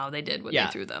than how they did when they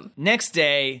threw them. Next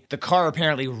day, the car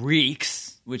apparently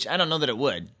reeks, which I don't know that it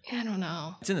would. I don't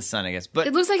know. It's in the sun, I guess. But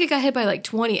it looks like it got hit by like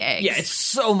 20 eggs. Yeah, it's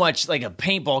so much like a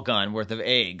paintball gun worth of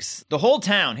eggs. The whole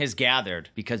town has gathered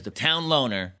because the town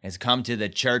loner has come to the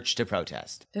church to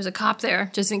protest. There's a cop there,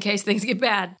 just in case things get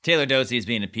bad. Taylor Dosey is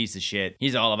being a piece of shit.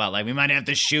 He's all about, like, we might have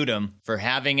to shoot him for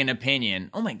having an opinion.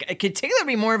 Oh my God, could Taylor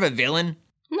be more of a villain?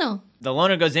 No. The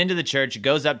loner goes into the church,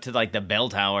 goes up to, like, the bell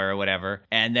tower or whatever,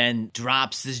 and then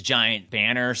drops this giant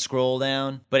banner scroll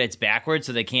down, but it's backwards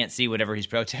so they can't see whatever he's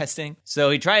protesting. So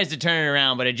he tries to turn it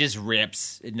around, but it just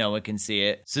rips and no one can see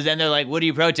it. So then they're like, what are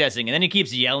you protesting? And then he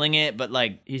keeps yelling it, but,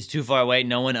 like, he's too far away.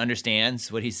 No one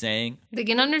understands what he's saying. They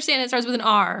can understand it starts with an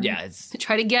R. Yeah, it's...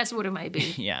 Try to guess what it might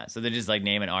be. Yeah, so they're just, like,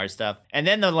 naming R stuff. And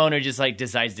then the loner just, like,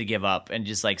 decides to give up and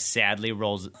just, like, sadly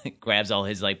rolls, grabs all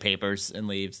his, like, papers and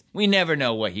leaves. We never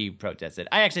know what he protested. protested.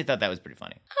 I actually thought that was pretty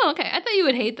funny. Oh, okay. I thought you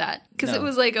would hate that because No. it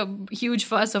was like a huge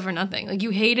fuss over nothing. Like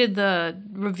you hated the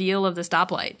reveal of the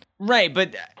stoplight. Right,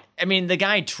 but I mean, the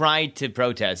guy tried to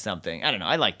protest something. I don't know.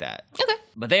 I like that. Okay.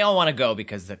 But they all want to go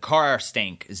because the car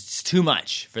stink is just too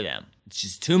much for them. It's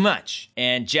just too much.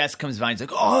 And Jess comes by and is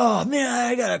like, oh, man,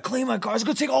 I got to clean my car. It's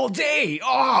going to take all day.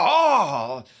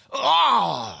 Oh.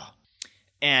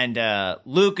 And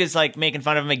Luke is like making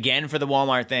fun of him again for the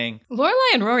Walmart thing.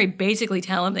 Lorelai and Rory basically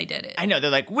tell him they did it. I know.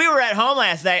 They're like, we were at home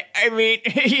last night. I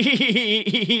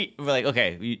mean, we're like,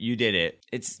 okay, you did it.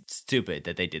 It's stupid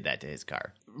that they did that to his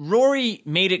car. Rory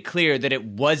made it clear that it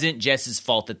wasn't Jess's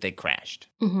fault that they crashed.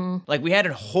 Mm-hmm. Like, we had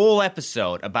a whole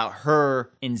episode about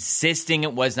her insisting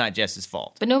it was not Jess's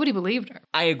fault. But nobody believed her.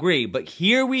 I agree, but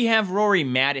here we have Rory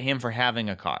mad at him for having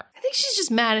a car. I think she's just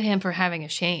mad at him for having a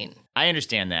Shane. I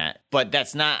understand that, but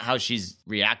that's not how she's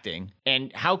reacting.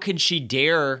 And how can she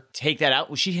dare take that out?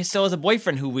 Well, she still has a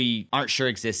boyfriend who we aren't sure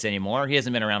exists anymore. He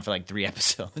hasn't been around for like 3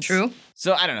 episodes. True.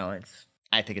 So I don't know.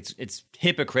 I think it's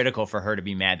hypocritical for her to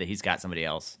be mad that he's got somebody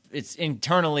else. It's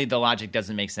internally, the logic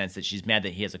doesn't make sense that she's mad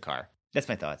that he has a car. That's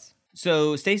my thoughts.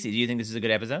 So, Stacey, do you think this is a good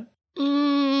episode?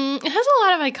 It has a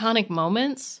lot of iconic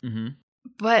moments,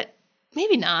 but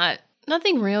maybe not.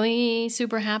 Nothing really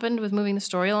super happened with moving the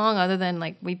story along other than,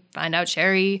 like, we find out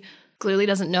Sherry clearly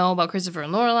doesn't know about Christopher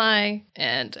and Lorelai,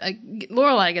 and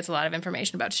Lorelai gets a lot of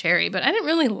information about Sherry, but I didn't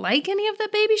really like any of the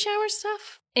baby shower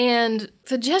stuff. And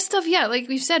the Jess stuff, yeah, like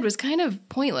we've said, was kind of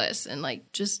pointless and,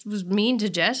 like, just was mean to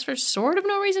Jess for sort of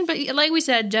no reason. But like we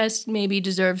said, Jess maybe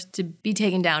deserves to be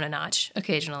taken down a notch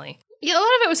occasionally. Yeah, a lot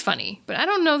of it was funny, but I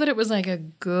don't know that it was, like, a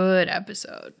good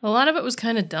episode. A lot of it was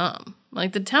kind of dumb.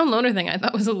 Like, the town loner thing I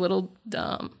thought was a little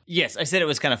dumb. Yes, I said it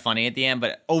was kind of funny at the end,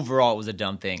 but overall it was a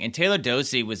dumb thing. And Taylor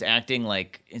Dosey was acting,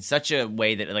 like, in such a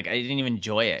way that, like, I didn't even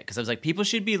enjoy it. Because I was like, people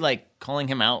should be, like, calling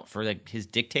him out for, like, his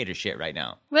dictator shit right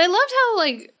now. But I loved how,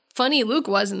 like, funny Luke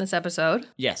was in this episode.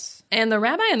 Yes. And the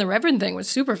rabbi and the reverend thing was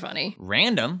super funny.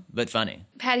 Random, but funny.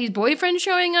 Patty's boyfriend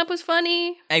showing up was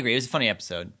funny. I agree, it was a funny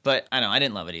episode. But, I don't know, I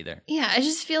didn't love it either. Yeah, I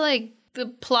just feel like the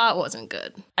plot wasn't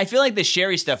good. I feel like the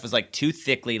Sherry stuff was, like, too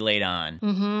thickly laid on.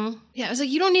 Yeah, I was like,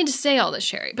 you don't need to say all this,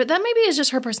 Sherry. But that maybe is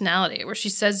just her personality, where she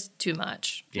says too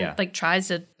much. Yeah. And, like, tries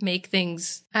to make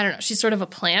things, I don't know, she's sort of a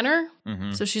planner.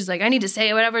 So she's like, I need to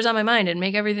say whatever's on my mind and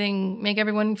make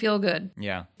everyone feel good.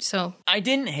 Yeah. So I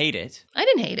didn't hate it. I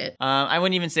didn't hate it. I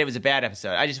wouldn't even say it was a bad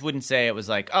episode. I just wouldn't say it was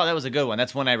like, oh, that was a good one.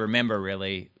 That's one I remember,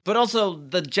 really. But also,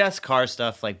 the Jess Carr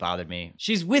stuff, like, bothered me.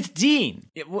 She's with Dean.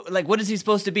 Like, what is he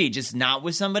supposed to be? Just not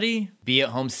with somebody? Be at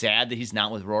home sad that he's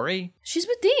not with Rory? She's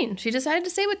with Dean. She decided to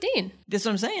stay with Dean. That's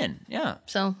what I'm saying. Yeah.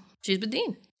 So she's with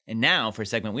Dean. And now for a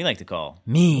segment we like to call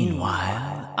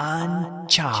Meanwhile on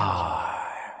Charmed.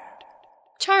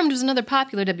 Charmed was another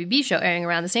popular WB show airing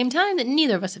around the same time that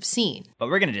neither of us have seen, But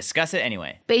we're going to discuss it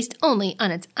anyway. based only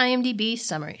on its IMDb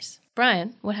summaries.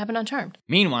 Brian, what happened on Charmed?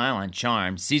 Meanwhile on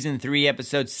Charmed, Season 3,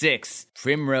 Episode 6,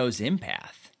 Primrose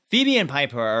Empath. Phoebe and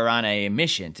Piper are on a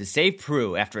mission to save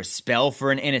Prue after a spell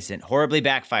for an innocent horribly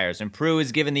backfires and Prue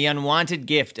is given the unwanted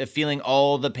gift of feeling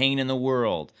all the pain in the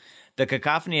world. The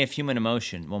cacophony of human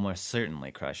emotion will most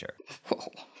certainly crush her.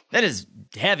 Whoa. That is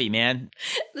heavy, man.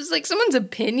 There's like someone's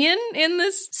opinion in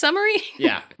this summary.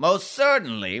 Yeah, most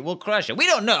certainly will crush her. We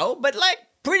don't know, but, like,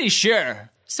 pretty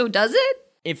sure. So does it?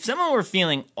 If someone were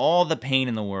feeling all the pain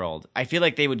in the world, I feel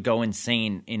like they would go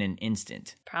insane in an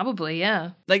instant. Probably,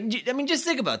 yeah. Like, I mean, just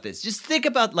think about this. Just think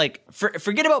about, like,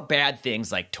 forget about bad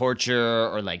things like torture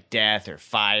or, like, death or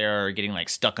fire or getting, like,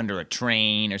 stuck under a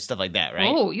train or stuff like that, right?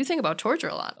 Oh, you think about torture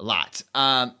a lot. A lot.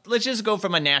 Let's just go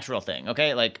from a natural thing,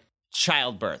 okay? Like,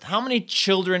 childbirth. How many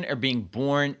children are being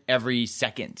born every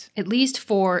second? At least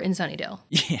 4 in Sunnydale.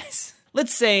 Yes.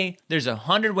 Let's say there's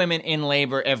 100 women in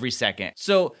labor every second.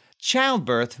 So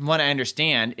childbirth, from what I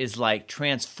understand, is like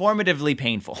transformatively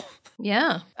painful.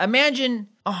 Yeah. Imagine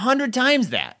 100 times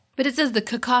that. But it says the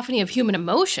cacophony of human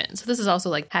emotions. So this is also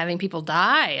like having people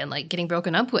die and like getting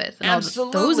broken up with and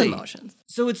Absolutely. all those emotions.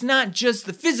 So it's not just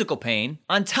the physical pain.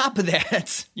 On top of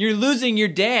that, you're losing your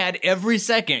dad every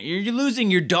second. You're losing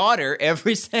your daughter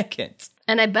every second.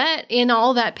 And I bet in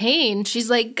all that pain, she's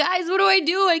like, guys, what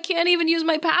do? I can't even use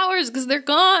my powers because they're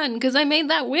gone because I made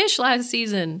that wish last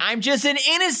season. I'm just an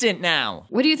innocent now.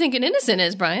 What do you think an innocent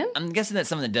is, Brian? I'm guessing that's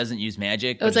someone that doesn't use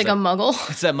magic. Oh, it's like a muggle?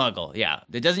 It's a muggle, yeah.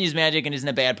 That doesn't use magic and isn't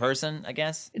a bad person, I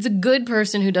guess. It's a good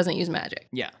person who doesn't use magic.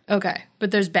 Yeah. Okay.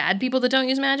 But there's bad people that don't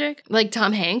use magic? Like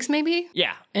Tom Hanks, maybe?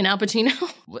 Yeah. And Al Pacino?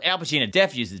 Well, Al Pacino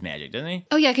def uses magic, doesn't he?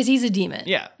 Oh, yeah, because he's a demon.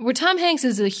 Yeah. Where Tom Hanks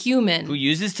is a human. Who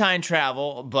uses time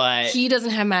travel, but He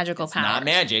doesn't have magical powers. not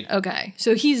magic. Okay.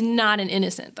 So he's not an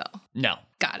innocent, though. No.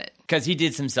 Got it. Because he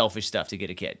did some selfish stuff to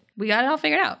get a kid. We got it all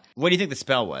figured out. What do you think the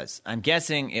spell was? I'm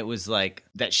guessing it was like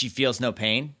that she feels no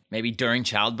pain, maybe during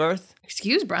childbirth.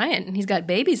 Excuse Brian. He's got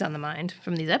babies on the mind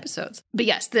from these episodes. But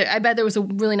yes, I bet there was a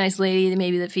really nice lady that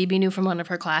maybe that Phoebe knew from one of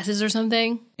her classes or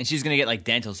something. And she's going to get like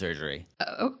dental surgery.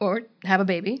 Or have a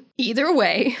baby. Either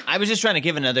way. I was just trying to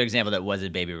give another example that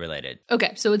wasn't baby related.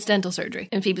 Okay, so it's dental surgery.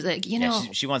 And Phoebe's like, you know.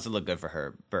 Yeah, she wants to look good for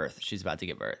her birth. She's about to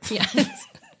give birth. Yeah.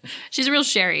 She's a real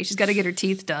Sherry. She's got to get her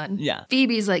teeth done. Yeah.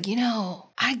 Phoebe's like, you know,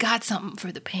 I got something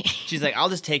for the pain. She's like, I'll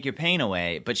just take your pain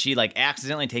away. But she like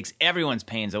accidentally takes everyone's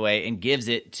pains away and gives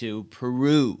it to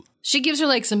Peru. She gives her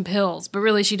like some pills, but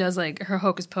really she does like her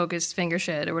hocus pocus finger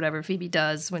shit or whatever Phoebe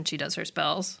does when she does her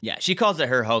spells. Yeah, she calls it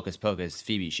her hocus pocus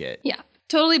Phoebe shit. Yeah.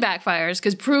 Totally backfires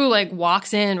because Prue like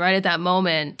walks in right at that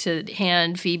moment to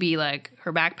hand Phoebe like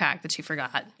her backpack that she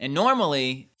forgot. And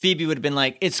normally Phoebe would have been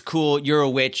like, it's cool, you're a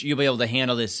witch, you'll be able to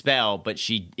handle this spell, but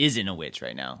she isn't a witch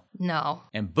right now. No.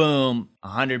 And boom,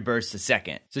 100 bursts a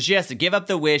second. So she has to give up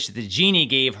the wish that the genie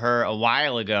gave her a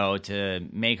while ago to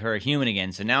make her a human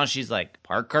again. So now she's like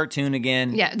part cartoon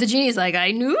again. Yeah, the genie's like, I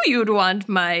knew you'd want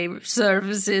my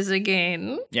services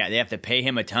again. Yeah, they have to pay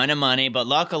him a ton of money, but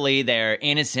luckily their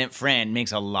innocent friend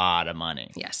makes a lot of money.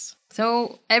 Yes.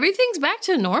 So everything's back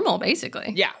to normal,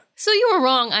 basically. Yeah. So you were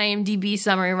wrong, IMDb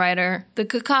summary writer. The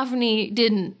cacophony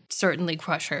didn't certainly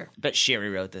crush her. But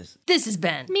Sherry wrote this. This is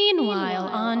Ben. Meanwhile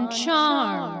on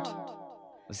Charmed.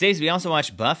 Stacey, we also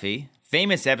watched Buffy.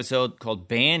 Famous episode called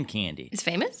Band Candy. It's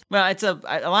famous? Well, it's a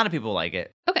lot of people like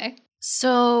it. Okay.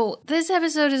 So this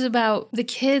episode is about the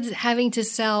kids having to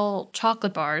sell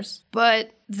chocolate bars,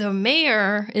 but the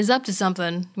mayor is up to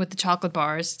something with the chocolate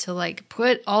bars to like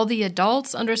put all the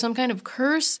adults under some kind of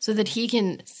curse so that he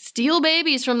can steal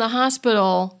babies from the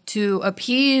hospital to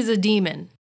appease a demon.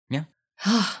 Yeah.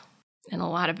 And a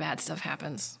lot of bad stuff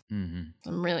happens. Mm-hmm.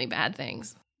 Some really bad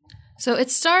things. So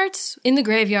it starts in the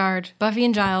graveyard. Buffy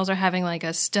and Giles are having like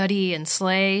a study and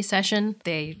slay session.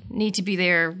 They need to be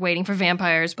there waiting for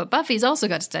vampires, but Buffy's also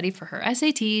got to study for her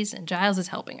SATs and Giles is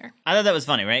helping her. I thought that was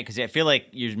funny, right? Because I feel like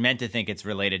you're meant to think it's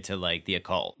related to like the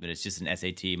occult, but it's just an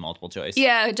SAT multiple choice.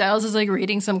 Yeah, Giles is like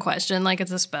reading some question like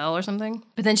it's a spell or something.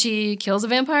 But then she kills a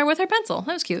vampire with her pencil.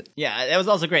 That was cute. Yeah, that was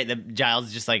also great that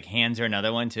Giles just like hands her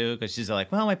another one too, because she's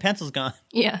like, well, my pencil's gone.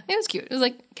 Yeah, it was cute. It was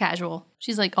like casual.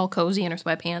 She's like all cozy in her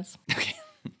sweatpants. Okay.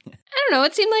 I don't know.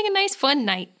 It seemed like a nice, fun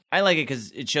night. I like it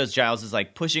because it shows Giles is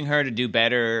like pushing her to do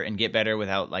better and get better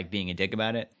without like being a dick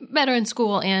about it. Better in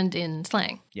school and in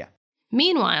slang. Yeah.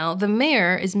 Meanwhile, the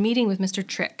mayor is meeting with Mr.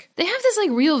 Trick. They have this like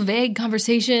real vague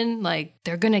conversation, like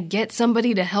they're gonna get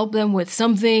somebody to help them with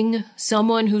something,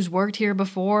 someone who's worked here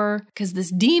before, because this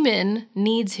demon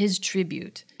needs his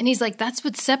tribute. And he's like, that's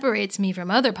what separates me from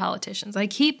other politicians. I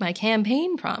keep my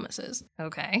campaign promises.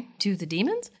 Okay, to the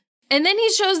demons? And then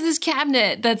he shows this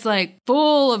cabinet that's like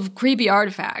full of creepy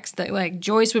artifacts that like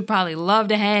Joyce would probably love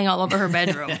to hang all over her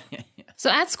bedroom. So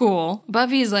at school,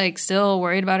 Buffy's like still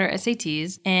worried about her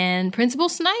SATs, and Principal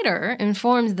Snyder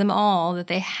informs them all that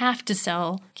they have to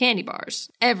sell candy bars.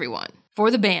 Everyone.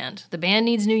 For the band. The band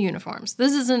needs new uniforms.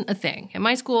 This isn't a thing. At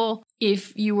my school,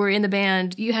 if you were in the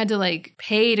band, you had to like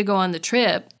pay to go on the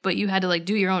trip, but you had to like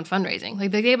do your own fundraising.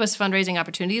 Like they gave us fundraising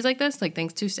opportunities like this, like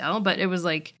things to sell, but it was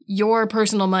like your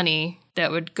personal money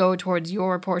that would go towards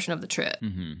your portion of the trip.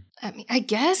 Mm-hmm. I mean, I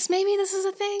guess maybe this is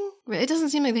a thing. It doesn't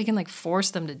seem like they can like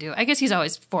force them to do it. I guess he's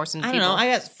always forcing people. I don't know.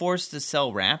 I got forced to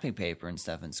sell wrapping paper and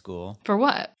stuff in school. For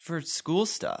what? For school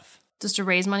stuff. Just to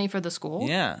raise money for the school?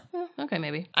 Yeah. Okay,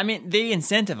 maybe. I mean, they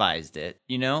incentivized it,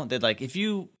 you know? That like, if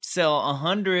you sell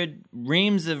 100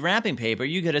 reams of wrapping paper,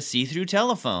 you get a see-through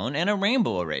telephone and a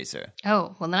rainbow eraser.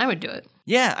 Oh, well then I would do it.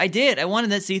 Yeah, I did. I wanted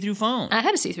that see-through phone. I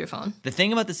had a see-through phone. The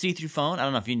thing about the see-through phone, I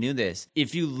don't know if you knew this,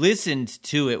 if you listened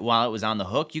to it while it was on the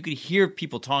hook, you could hear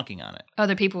people talking on it.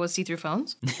 Other people with see-through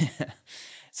phones?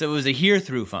 So it was a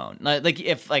hear-through phone. Like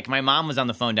if like my mom was on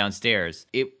the phone downstairs,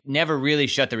 it never really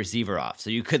shut the receiver off. So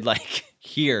you could like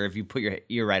hear if you put your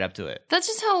ear right up to it. That's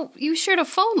just how you shared a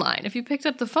phone line. If you picked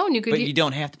up the phone, you could... But you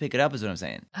don't have to pick it up is what I'm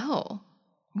saying. Oh,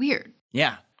 weird.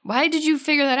 Yeah. Why did you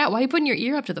figure that out? Why are you putting your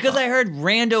ear up to the phone? Because I heard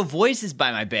rando voices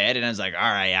by my bed, and I was like, all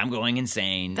right, I'm going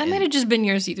insane. That might have just been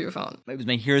your see-through phone. It was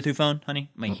my hear-through phone,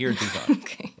 honey. My hear-through phone.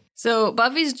 Okay. So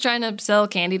Buffy's trying to sell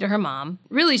candy to her mom.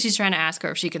 Really, she's trying to ask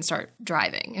her if she can start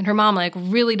driving. And her mom, like,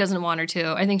 really doesn't want her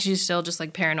to. I think she's still just,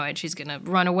 like, paranoid. She's going to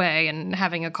run away, and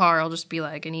having a car will just be,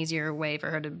 like, an easier way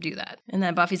for her to do that. And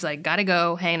then Buffy's like, gotta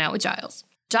go, hanging out with Giles.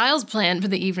 Giles' plan for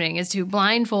the evening is to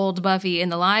blindfold Buffy in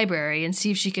the library and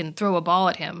see if she can throw a ball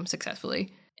at him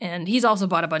successfully. And he's also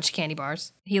bought a bunch of candy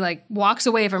bars. He like walks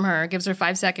away from her, gives her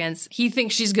 5 seconds. He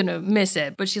thinks she's gonna miss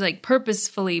it, but she like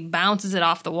purposefully bounces it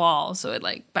off the wall. So it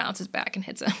like bounces back and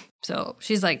hits him. So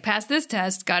she's like, pass this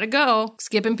test, gotta go.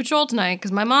 Skipping patrol tonight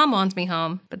because my mom wants me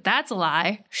home. But that's a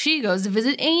lie. She goes to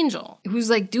visit Angel, who's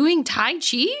like doing Tai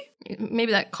Chi?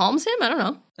 Maybe that calms him? I don't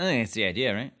know. I think that's the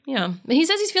idea, right? Yeah. But he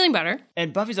says he's feeling better.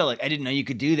 And Buffy's all like, I didn't know you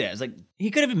could do that. I was like, he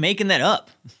could have been making that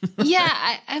up.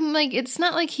 Yeah, I'm like, it's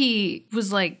not like he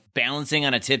was like balancing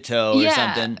on a tiptoe or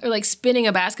something. Or like spinning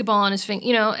a basketball on his finger.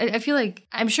 You know, I feel like,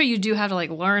 I'm sure you do have to like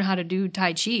learn how to do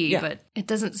Tai Chi, but it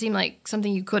doesn't seem like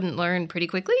something you couldn't learn pretty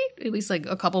quickly. At least like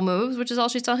a couple moves, which is all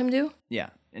she saw him do. Yeah.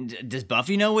 And does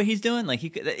Buffy know what he's doing? Like,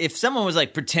 if someone was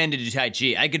like, pretend to do Tai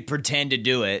Chi, I could pretend to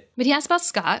do it. But he asks about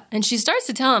Scott, and she starts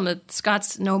to tell him that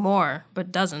Scott's no more,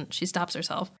 but doesn't. She stops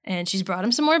herself. And she's brought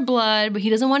him some more blood, but he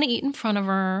doesn't want to eat in front of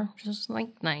her. Just like,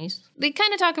 nice. They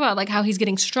kind of talk about like how he's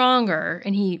getting stronger,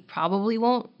 and he probably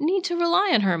won't need to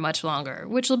rely on her much longer,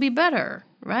 which will be better,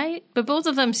 right? But both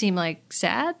of them seem like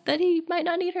sad that he might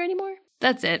not need her anymore.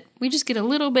 That's it. We just get a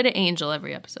little bit of Angel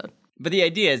every episode. But the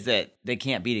idea is that they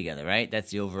can't be together, right?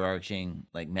 That's the overarching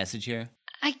like message here.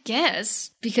 I guess,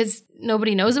 because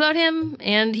nobody knows about him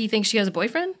and he thinks she has a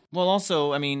boyfriend. Well,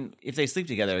 also, I mean, if they sleep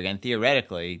together again,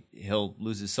 theoretically, he'll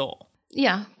lose his soul.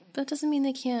 Yeah, that doesn't mean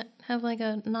they can't have like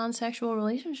a non-sexual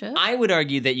relationship. I would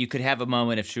argue that you could have a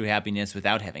moment of true happiness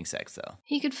without having sex, though.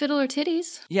 He could fiddle her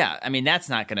titties. Yeah, I mean, that's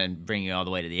not going to bring you all the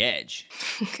way to the edge.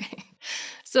 Okay.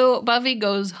 So Buffy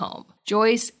goes home.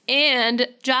 Joyce and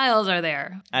Giles are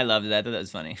there. I loved that. I thought that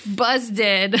was funny.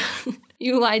 Busted.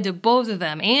 You lied to both of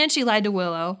them, and she lied to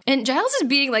Willow. And Giles is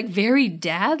being like very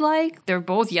dad-like. They're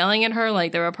both yelling at her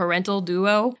like they're a parental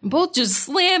duo. Both just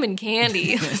slamming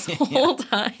candy this whole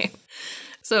time.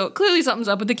 So clearly something's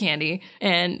up with the candy.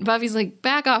 And Buffy's like,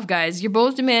 back off, guys. You're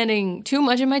both demanding too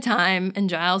much of my time. And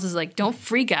Giles is like, don't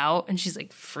freak out. And she's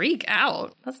like, freak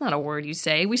out? That's not a word you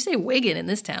say. We say wiggin in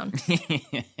this town.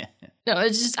 No,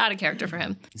 it's just out of character for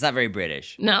him. It's not very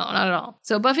British. No, not at all.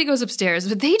 So Buffy goes upstairs,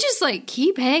 but they just like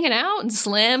keep hanging out and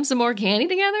slam some more candy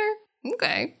together?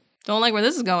 Okay. Don't like where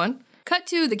this is going. Cut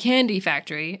to the candy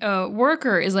factory. A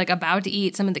worker is like about to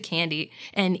eat some of the candy.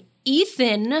 And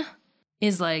Ethan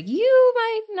is like, you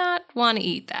might not want to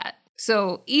eat that.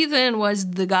 So Ethan was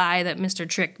the guy that Mr.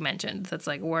 Trick mentioned that's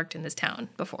like worked in this town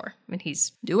before. And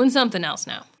he's doing something else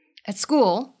now. At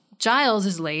school, Giles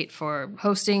is late for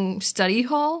hosting study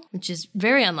hall, which is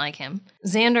very unlike him.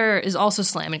 Xander is also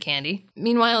slamming candy.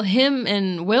 Meanwhile, him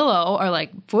and Willow are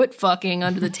like foot fucking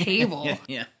under the table.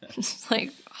 Yeah. It's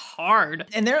like hard.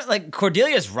 And they're like,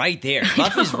 Cordelia's right there.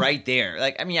 Buffy's right there.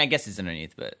 Like, I mean, I guess it's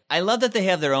underneath, but I love that they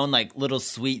have their own like little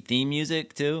sweet theme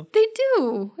music too. They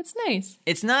do. It's nice.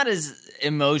 It's not as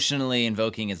emotionally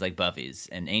invoking as like Buffy's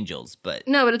and Angel's, but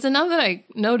No, but it's enough that I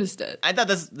noticed it. I thought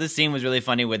this scene was really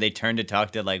funny where they turned to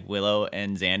talk to like Willow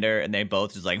and Xander, and they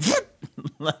both just like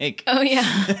like Oh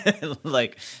yeah.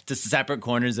 like to separate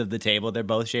corners of the table they're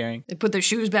both sharing. They put their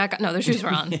shoes back on. No, their shoes were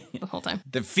on the whole time.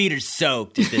 Their feet are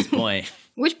soaked at this point.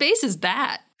 Which base is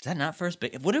that? Is that not first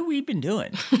base? What have we been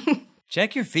doing?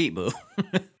 Check your feet, boo.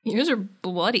 Yours are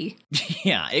bloody.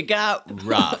 Yeah, it got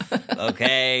rough,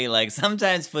 okay? Like,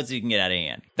 sometimes footsie can get out of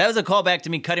hand. That was a callback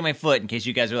to me cutting my foot, in case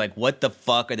you guys were like, what the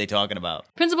fuck are they talking about?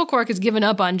 Principal Quark has given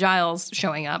up on Giles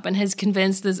showing up and has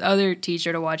convinced this other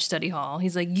teacher to watch study hall.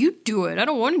 He's like, you do it. I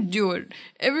don't want to do it.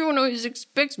 Everyone always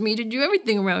expects me to do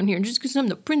everything around here just because I'm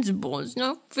the principal. It's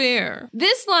not fair.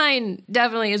 This line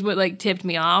definitely is what, like, tipped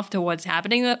me off to what's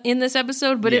happening in this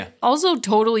episode, but it also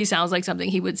totally sounds like something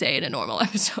he would say in a normal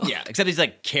episode. Yeah, except he's,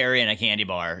 like, carrying a candy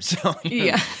bar, so...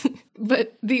 Yeah.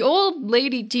 But the old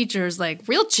lady teacher is like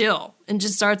real chill and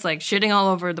just starts like shitting all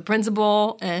over the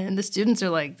principal, and the students are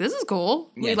like, this is cool.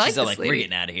 We like she's this like, lady. we're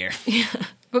getting out of here. Yeah.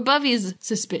 But Buffy's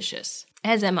suspicious,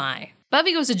 as am I.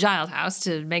 Buffy goes to Giles' house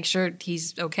to make sure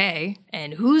he's okay.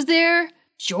 And who's there?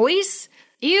 Joyce?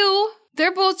 Ew.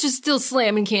 They're both just still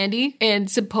slamming candy and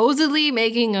supposedly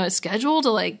making a schedule to,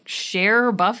 like,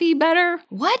 share Buffy better.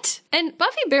 What? And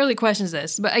Buffy barely questions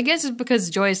this, but I guess it's because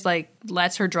Joyce, like,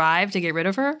 lets her drive to get rid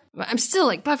of her. I'm still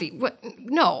like, Buffy, what?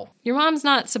 No. Your mom's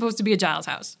not supposed to be at Giles'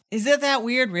 house. Is that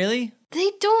weird, really? They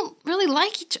don't really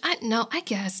like each other. No, I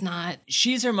guess not.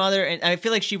 She's her mother, and I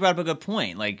feel like she brought up a good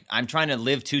point. Like, I'm trying to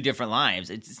live two different lives.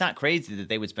 It's not crazy that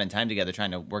they would spend time together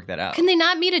trying to work that out. Can they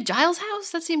not meet at Giles'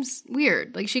 house? That seems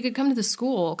weird. Like, she could come to the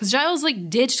school, because Giles, like,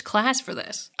 ditched class for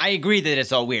this. I agree that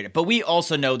it's all weird, but we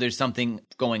also know there's something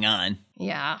going on.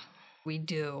 Yeah, we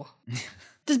do.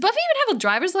 Does Buffy even have a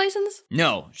driver's license?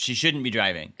 No, she shouldn't be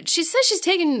driving. She says she's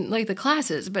taken, like, the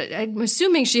classes, but I'm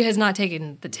assuming she has not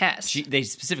taken the test. They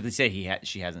specifically say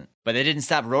she hasn't. But they didn't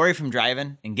stop Rory from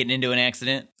driving and getting into an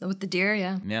accident. With the deer,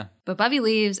 yeah. Yeah. But Buffy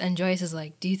leaves, and Joyce is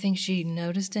like, do you think she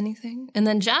noticed anything? And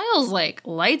then Giles, like,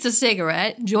 lights a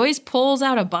cigarette. Joyce pulls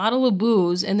out a bottle of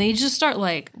booze, and they just start,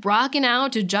 like, rocking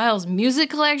out to Giles' music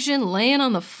collection, laying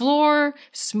on the floor,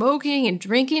 smoking and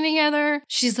drinking together.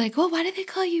 She's like, well, why did they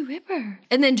call you Ripper?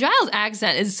 And then Giles'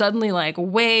 accent is suddenly, like,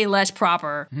 way less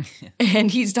proper. And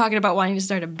he's talking about wanting to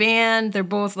start a band. They're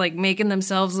both, like, making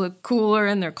themselves look cooler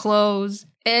in their clothes.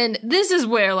 And this is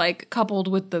where, like, coupled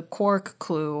with the Quark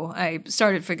clue, I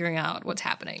started figuring out what's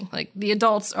happening. Like, the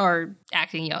adults are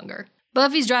acting younger.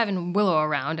 Buffy's driving Willow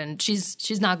around, and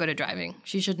she's not good at driving.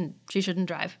 She shouldn't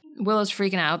drive. Willow's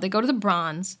freaking out. They go to the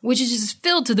Bronze, which is just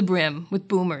filled to the brim with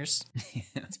boomers.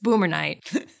 It's boomer night.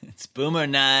 It's boomer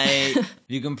night. If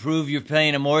you can prove you're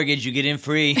paying a mortgage, you get in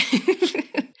free.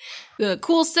 The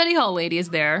cool study hall lady is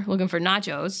there looking for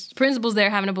nachos. Principal's there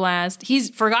having a blast.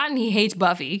 He's forgotten he hates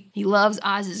Buffy. He loves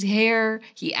Oz's hair.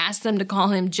 He asks them to call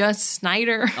him Just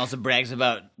Snyder. Also brags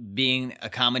about being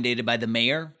accommodated by the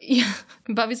mayor. Yeah.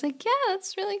 Buffy's like, yeah,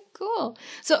 that's really cool.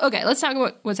 So, okay, let's talk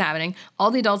about what's happening. All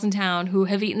the adults in town who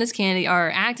have eaten this candy are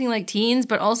acting like teens,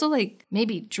 but also like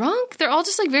maybe drunk. They're all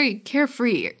just like very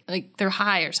carefree, like they're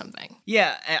high or something.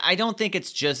 Yeah, I don't think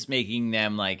it's just making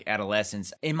them like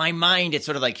adolescents. In my mind, it's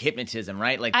sort of like hypnotism,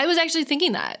 right? Like I was actually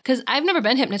thinking that because I've never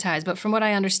been hypnotized, but from what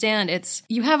I understand, it's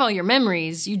you have all your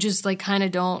memories. You just like kind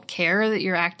of don't care that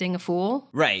you're acting a fool.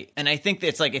 Right. And I think that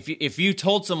it's like if you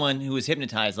told someone who was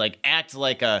hypnotized, like act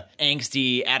like a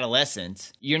angsty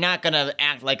adolescent, you're not going to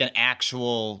act like an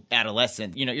actual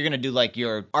adolescent. You know, you're going to do like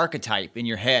your archetype in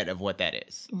your head of what that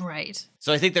is. Right.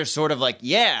 So I think they're sort of like,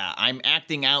 yeah, I'm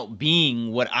acting out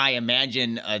being what I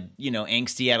imagine a,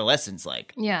 angsty adolescent's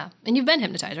like. Yeah. And you've been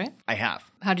hypnotized, right? I have.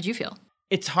 How did you feel?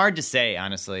 It's hard to say,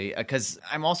 honestly, because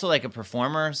I'm also like a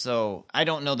performer, so I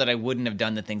don't know that I wouldn't have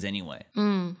done the things anyway.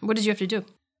 What did you have to do?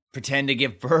 Pretend to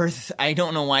give birth. I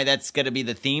don't know why that's going to be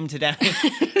the theme today.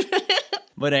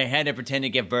 But I had to pretend to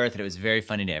give birth, and it was very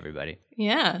funny to everybody.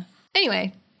 Yeah.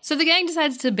 Anyway, so the gang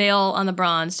decides to bail on the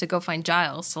Bronze to go find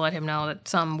Giles to let him know that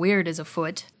something weird is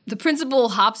afoot. The principal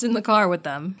hops in the car with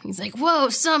them. He's like, whoa,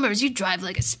 Summers, you drive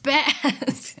like a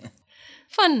spaz.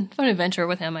 Fun adventure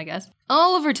with him, I guess.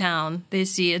 All over town, they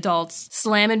see adults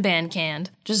slamming Bandcanned,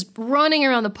 just running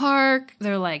around the park.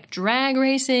 They're like drag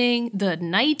racing. The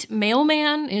night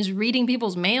mailman is reading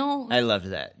people's mail. I loved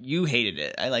that. You hated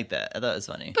it. I liked that. I thought it was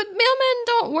funny. But mailmen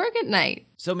don't work at night.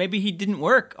 So maybe he didn't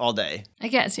work all day. I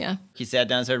guess, yeah. He sat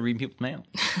down and started reading people's mail.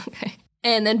 Okay.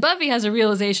 And then Buffy has a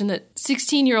realization that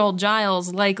 16-year-old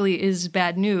Giles likely is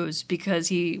bad news because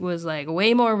he was like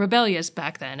way more rebellious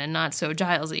back then and not so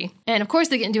Gilesy. And of course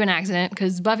they get into an accident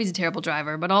because Buffy's a terrible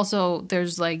driver, but also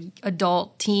there's like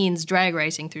adult teens drag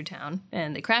racing through town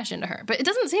and they crash into her. But it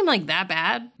doesn't seem like that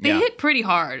bad. They hit pretty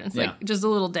hard. It's like just a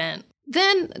little dent.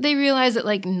 Then they realize that,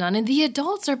 like, none of the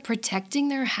adults are protecting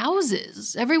their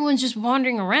houses. Everyone's just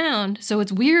wandering around, so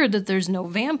it's weird that there's no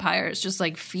vampires just,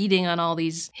 like, feeding on all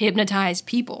these hypnotized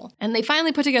people. And they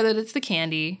finally put together that it's the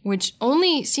candy, which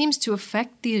only seems to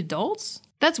affect the adults.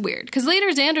 That's weird, because later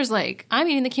Xander's like, I'm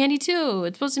eating the candy too.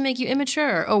 It's supposed to make you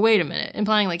immature. Oh, wait a minute.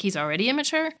 Implying like he's already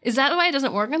immature? Is that why it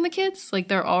doesn't work on the kids? Like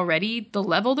they're already the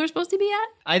level they're supposed to be at?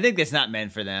 I think that's not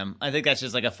meant for them. I think that's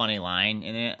just like a funny line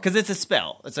in it. Because it's a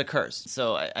spell. It's a curse.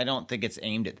 So I don't think it's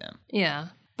aimed at them. Yeah.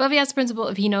 Buffy asks the principal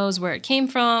if he knows where it came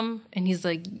from, and he's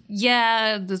like,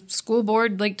 yeah, the school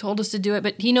board like told us to do it,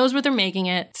 but he knows where they're making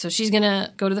it. So she's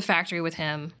gonna go to the factory with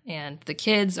him, and the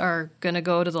kids are gonna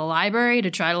go to the library to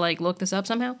try to like look this up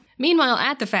somehow. Meanwhile,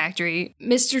 at the factory,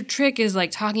 Mr. Trick is like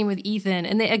talking with Ethan,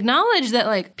 and they acknowledge that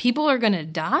like people are gonna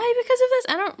die because of this.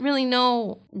 I don't really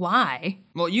know why.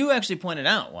 Well, you actually pointed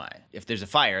out why. If there's a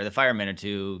fire, the firemen are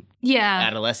too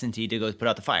adolescent-y to go put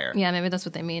out the fire. Yeah, maybe that's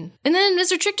what they mean. And then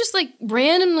Mr. Trick just like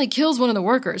randomly kills one of the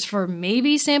workers for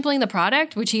maybe sampling the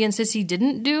product, which he insists he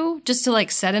didn't do, just to like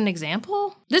set an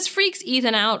example. This freaks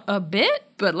Ethan out a bit,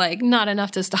 but like not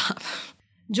enough to stop.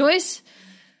 Joyce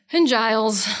and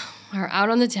Giles are out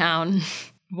on the town,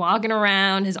 walking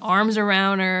around, his arms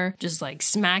around her, just like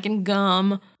smacking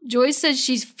gum. Joyce says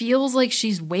she feels like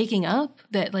she's waking up,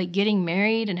 that like getting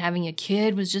married and having a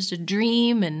kid was just a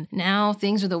dream and now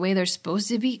things are the way they're supposed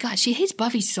to be. God, she hates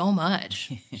Buffy so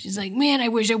much. She's like, man, I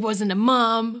wish I wasn't a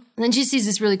mom. And then she sees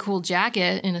this really cool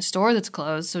jacket in a store that's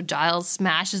closed, so Giles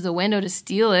smashes the window to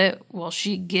steal it while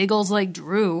she giggles like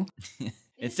Drew.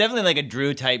 It's definitely like a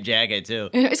Drew type jacket too.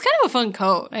 It's kind of a fun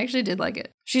coat. I actually did like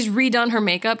it. She's redone her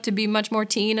makeup to be much more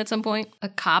teen at some point. A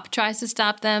cop tries to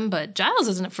stop them, but Giles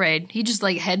isn't afraid. He just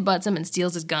like headbutts him and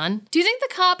steals his gun. Do you think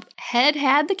the cop had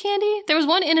the candy? There was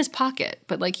one in his pocket,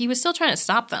 but like he was still trying to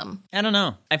stop them. I don't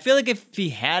know. I feel like if he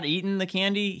had eaten the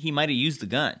candy, he might have used the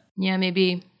gun. Yeah,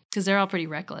 maybe. Because they're all pretty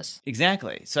reckless.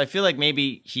 Exactly. So I feel like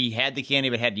maybe he had the candy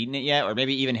but hadn't eaten it yet, or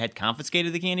maybe even had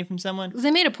confiscated the candy from someone. They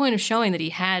made a point of showing that he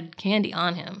had candy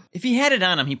on him. If he had it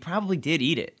on him, he probably did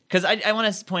eat it. Because I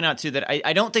want to point out, too, that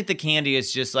I don't think the candy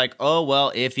is just like, oh,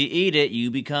 well, if you eat it,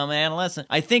 you become an adolescent.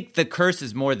 I think the curse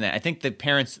is more than that. I think the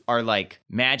parents are, like,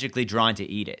 magically drawn to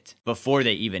eat it before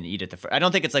they even eat it. I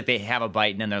don't think it's like they have a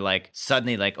bite and then they're like,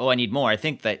 suddenly like, oh, I need more. I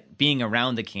think that being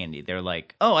around the candy, they're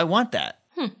like, oh, I want that.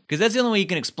 Because that's the only way you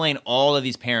can explain all of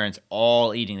these parents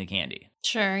all eating the candy.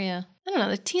 Sure, yeah. I don't know.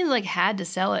 The teens like had to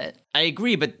sell it. I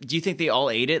agree, but do you think they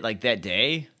all ate it like that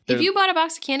day? If you bought a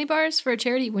box of candy bars for a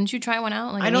charity, wouldn't you try one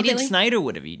out? Like, I don't think Snyder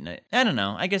would have eaten it. I don't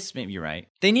know. I guess maybe you're right.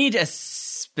 They need a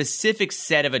specific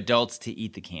set of adults to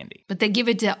eat the candy. But they give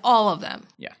it to all of them.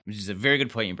 Yeah, which is a very good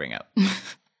point you bring up.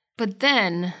 But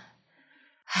then,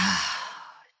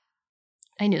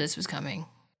 I knew this was coming.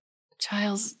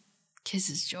 Giles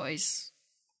kisses Joyce.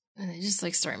 And they just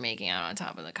like start making out on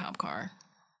top of the cop car.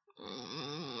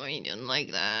 I didn't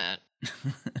like that.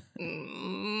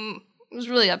 It was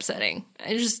really upsetting.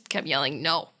 I just kept yelling,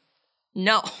 no.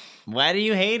 No. Why do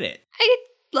you hate it? I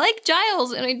like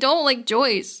Giles and I don't like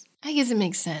Joyce. I guess it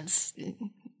makes sense.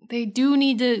 They do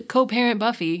need to co-parent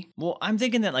Buffy. Well, I'm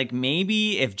thinking that like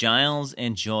maybe if Giles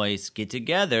and Joyce get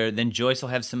together, then Joyce will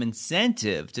have some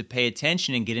incentive to pay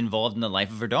attention and get involved in the life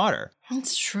of her daughter.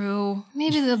 That's true.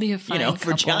 Maybe they'll be a fine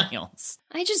for couple. Giles.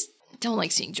 I just don't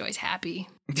like seeing Joyce happy.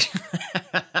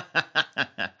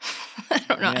 I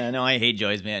don't know. Yeah, no, I hate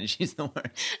Joyce, man. She's the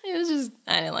worst.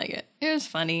 I didn't like it. It was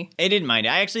funny. I didn't mind it.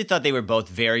 I actually thought they were both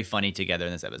very funny together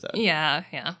in this episode. Yeah.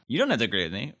 You don't have to agree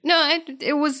with me. No,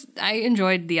 I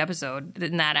enjoyed the episode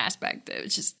in that aspect. It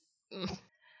was just...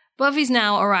 Buffy's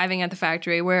now arriving at the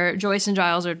factory where Joyce and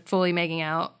Giles are fully making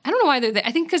out. I don't know why they're there.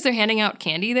 I think because they're handing out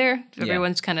candy there.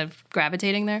 Everyone's kind of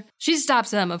gravitating there. She stops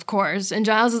them, of course, and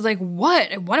Giles is like,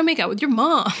 what? I want to make out with your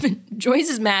mom. And Joyce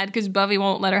is mad because Buffy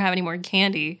won't let her have any more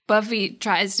candy. Buffy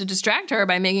tries to distract her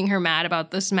by making her mad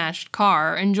about the smashed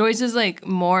car, and Joyce is like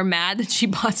more mad that she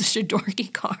bought such a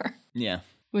dorky car. Yeah.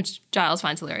 Which Giles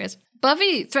finds hilarious.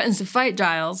 Buffy threatens to fight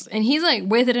Giles, and he's like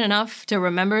with it enough to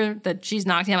remember that she's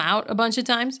knocked him out a bunch of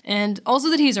times, and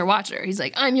also that he's her watcher. He's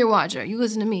like, I'm your watcher, you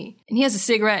listen to me. And he has a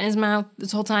cigarette in his mouth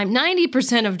this whole time.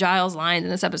 90% of Giles' lines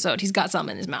in this episode, he's got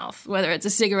something in his mouth, whether it's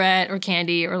a cigarette or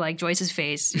candy or like Joyce's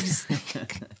face. He's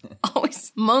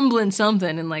always mumbling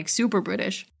something and like super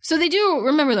British. So they do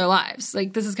remember their lives.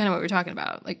 Like, this is kind of what we're talking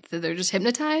about. Like, they're just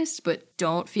hypnotized, but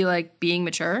don't feel like being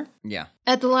mature. Yeah.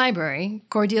 At the library,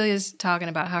 Cordelia's talking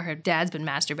about how her dad's been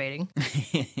masturbating.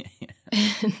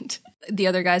 And the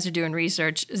other guys are doing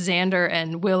research. Xander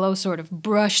and Willow sort of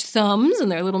brush thumbs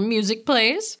and their little music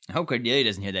plays. I hope Cordelia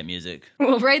doesn't hear that music.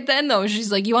 Well, right then, though,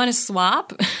 she's like, you want to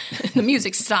swap? The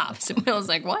music stops. And Willow's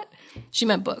like, what? She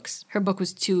meant books. Her book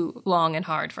was too long and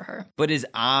hard for her. But is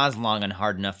Oz long and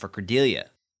hard enough for Cordelia?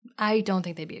 I don't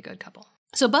think they'd be a good couple.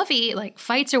 So Buffy, like,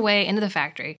 fights her way into the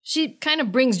factory. She kind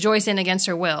of brings Joyce in against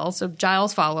her will, so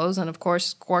Giles follows, and of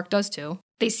course, Quark does too.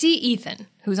 They see Ethan,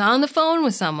 who's on the phone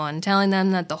with someone, telling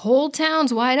them that the whole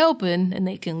town's wide open and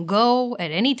they can go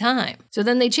at any time. So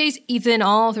then they chase Ethan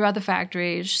all throughout the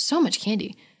factory. There's so much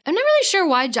candy. I'm not really sure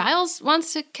why Giles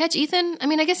wants to catch Ethan. I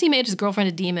mean, I guess he made his girlfriend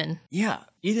a demon. Yeah,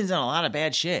 Ethan's done a lot of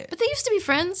bad shit. But they used to be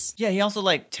friends. Yeah, he also,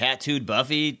 like, tattooed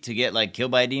Buffy to get, like,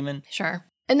 killed by a demon. Sure.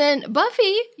 And then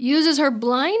Buffy uses her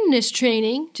blindness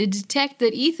training to detect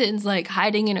that Ethan's, like,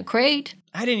 hiding in a crate.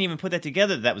 I didn't even put that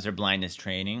together that was her blindness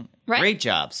training. Right. Great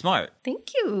job. Smart.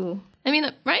 Thank you. I mean,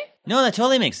 right? No, that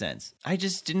totally makes sense. I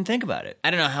just didn't think about it. I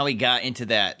don't know how he got into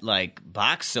that, like,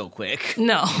 box so quick.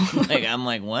 No. Like, I'm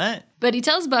like, what? But he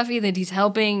tells Buffy that he's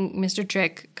helping Mr.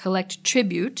 Trick collect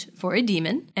tribute for a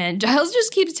demon, and Giles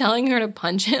just keeps telling her to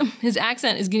punch him. His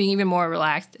accent is getting even more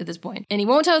relaxed at this point, and he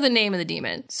won't tell her the name of the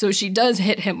demon, so she does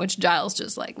hit him, which Giles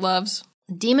just, like, loves.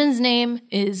 The demon's name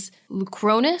is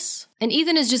Lucronus, and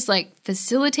Ethan is just, like,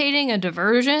 facilitating a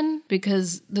diversion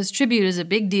because this tribute is a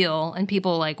big deal, and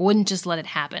people, like, wouldn't just let it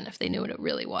happen if they knew what it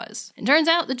really was. And turns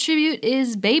out the tribute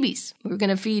is babies. We're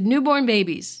gonna feed newborn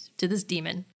babies to this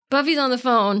demon. Buffy's on the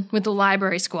phone with the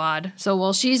library squad, so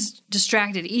while she's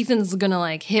distracted, Ethan's gonna,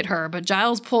 like, hit her, but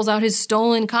Giles pulls out his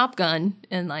stolen cop gun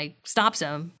and, like, stops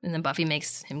him, and then Buffy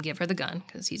makes him give her the gun,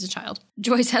 because he's a child.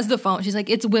 Joyce has the phone. She's like,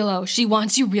 it's Willow. She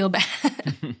wants you real bad.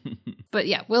 But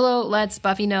yeah, Willow lets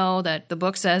Buffy know that the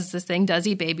book says this thing does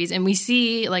eat babies, and we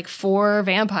see like 4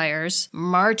 vampires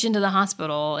march into the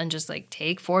hospital and just like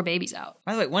take 4 babies out.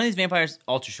 By the way, one of these vampires,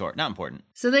 ultra short, not important.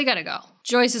 So they gotta go.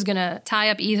 Joyce is gonna tie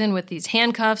up Ethan with these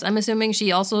handcuffs. I'm assuming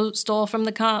she also stole from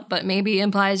the cop, but maybe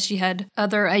implies she had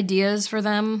other ideas for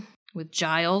them with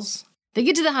Giles. They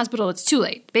get to the hospital, it's too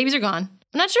late. Babies are gone.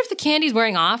 I'm not sure if the candy's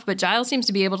wearing off, but Giles seems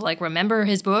to be able to, like, remember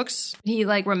his books. He,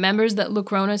 like, remembers that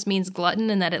Lucronus means glutton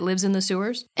and that it lives in the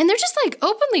sewers. And they're just, like,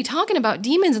 openly talking about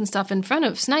demons and stuff in front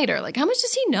of Snyder. Like, how much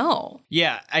does he know?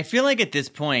 Yeah, I feel like at this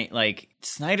point, like,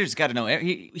 Snyder's got to know.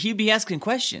 He'd be asking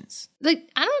questions. Like,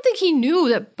 I don't think he knew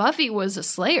that Buffy was a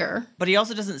Slayer. But he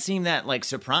also doesn't seem that, like,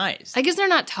 surprised. I guess they're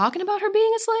not talking about her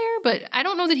being a Slayer, but I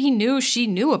don't know that he knew she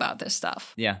knew about this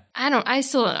stuff. Yeah. I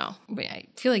still don't know. But I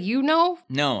feel like you know.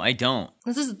 No, I don't.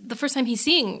 This is the first time he's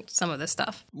seeing some of this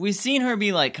stuff. We've seen her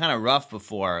be, like, kind of rough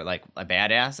before, like, a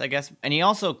badass, I guess. And he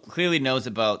also clearly knows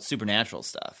about supernatural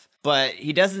stuff. But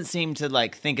he doesn't seem to,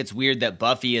 like, think it's weird that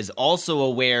Buffy is also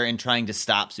aware and trying to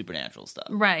stop supernatural stuff.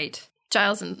 Right.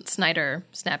 Giles and Snyder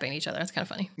snapping at each other. That's kind of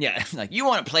funny. Yeah, like, you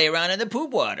want to play around in the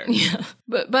poop water. Yeah.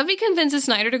 But Buffy convinces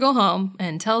Snyder to go home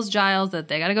and tells Giles that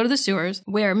they gotta go to the sewers,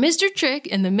 where Mr. Trick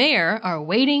and the mayor are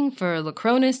waiting for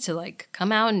Lucronus to, like,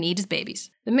 come out and eat his babies.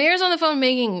 The mayor's on the phone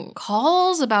making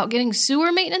calls about getting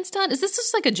sewer maintenance done. Is this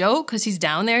just like a joke because he's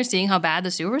down there seeing how bad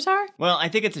the sewers are? Well, I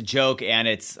think it's a joke and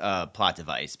it's a plot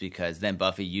device because then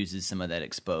Buffy uses some of that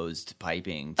exposed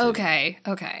piping. Okay.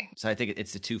 So I think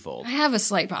it's a twofold. I have a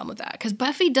slight problem with that because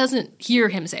Buffy doesn't hear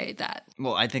him say that.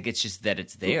 Well, I think it's just that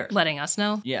it's there. Letting us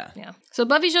know? Yeah. So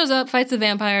Buffy shows up, fights the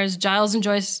vampires. Giles and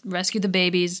Joyce rescue the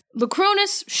babies.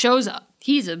 Lucronus shows up.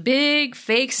 He's a big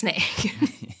fake snake.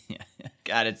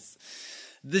 God,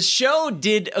 the show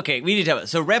did, okay, we need to talk about it.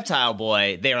 So Reptile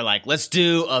Boy, they were like, let's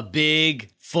do a big,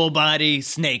 full-body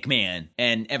snake man.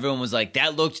 And everyone was like,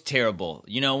 that looked terrible.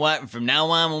 You know what? From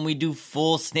now on, when we do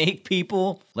full snake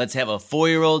people, let's have a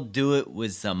 4-year-old do it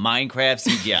with some Minecraft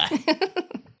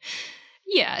CGI.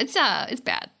 Yeah, it's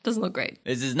bad. Doesn't look great.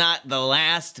 This is not the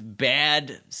last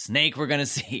bad snake we're gonna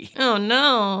see. Oh,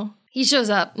 no. He shows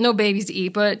up, no babies to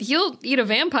eat, but he'll eat a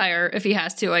vampire if he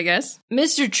has to, I guess.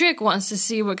 Mr. Trick wants to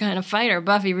see what kind of fighter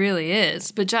Buffy really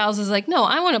is, but Giles is like, no,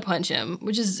 I want to punch him,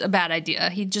 which is a bad idea.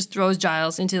 He just throws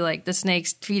Giles into, like, the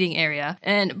snake's feeding area,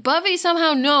 and Buffy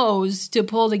somehow knows to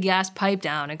pull the gas pipe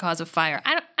down and cause a fire.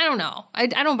 I don't know. I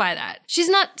don't buy that. She's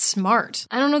not smart.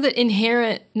 I don't know that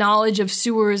inherent knowledge of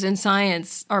sewers and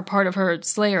science are part of her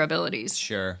Slayer abilities.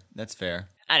 Sure, that's fair.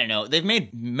 I don't know. They've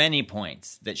made many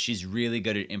points that she's really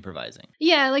good at improvising.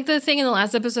 Yeah, like the thing in the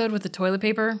last episode with the toilet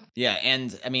paper. Yeah,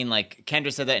 and I mean, like,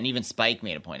 Kendra said that, and even Spike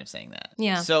made a point of saying that.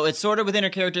 Yeah. So it's sort of within her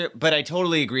character, but I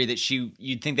totally agree that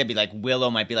you'd think that'd be like, Willow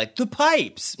might be like, the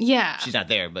pipes! Yeah. She's not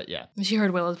there, but yeah. She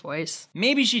heard Willow's voice.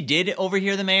 Maybe she did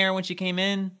overhear the mayor when she came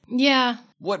in. Yeah.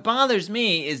 What bothers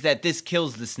me is that this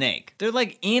kills the snake. They're,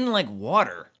 like, in, like,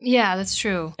 water. Yeah, that's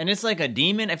true. And it's like a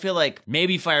demon. I feel like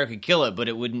maybe fire could kill it, but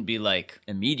it wouldn't be, like,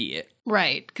 immediate.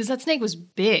 Right, because that snake was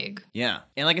big. Yeah.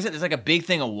 And like I said, there's, like, a big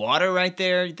thing of water right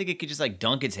there. You think it could just, like,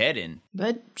 dunk its head in.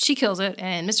 But she kills it,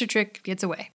 and Mr. Trick gets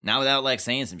away. Not without, like,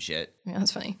 saying some shit. Yeah,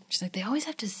 that's funny. She's like, they always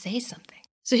have to say something.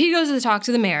 So he goes to talk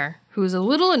to the mayor, who's a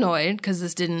little annoyed because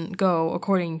this didn't go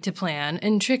according to plan.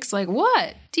 And Trick's like,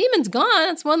 what? Demon's gone.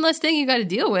 That's one less thing you got to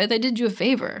deal with. I did you a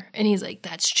favor. And he's like,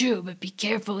 that's true, but be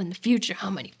careful in the future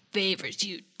how many favors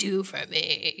you do for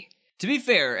me. To be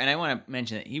fair, and I want to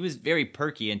mention that he was very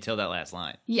perky until that last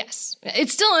line. Yes.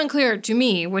 It's still unclear to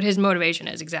me what his motivation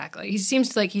is exactly. He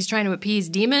seems like he's trying to appease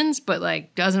demons, but,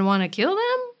 like, doesn't want to kill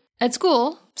them? At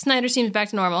school, Snyder seems back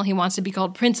to normal. He wants to be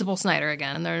called Principal Snyder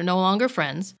again, and they're no longer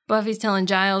friends. Buffy's telling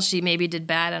Giles she maybe did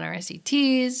bad on her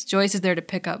SATs. Joyce is there to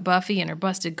pick up Buffy in her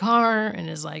busted car and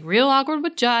is, like, real awkward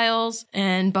with Giles.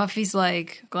 And Buffy's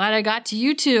like, glad I got to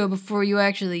you two before you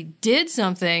actually did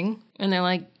something. And they're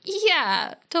like,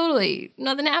 yeah, totally.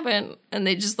 Nothing happened. And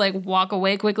they just, like, walk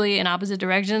away quickly in opposite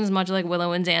directions, much like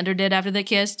Willow and Xander did after they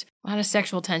kissed. A lot of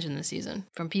sexual tension this season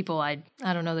from people I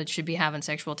don't know that should be having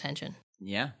sexual tension.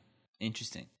 Yeah.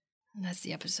 Interesting. And that's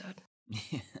the episode.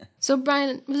 So,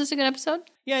 Brian, was this a good episode?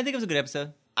 Yeah, I think it was a good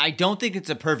episode. I don't think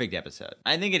it's a perfect episode.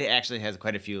 I think it actually has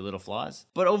quite a few little flaws.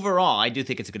 But overall, I do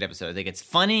think it's a good episode. I think it's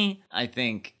funny. I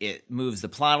think it moves the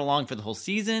plot along for the whole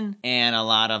season and a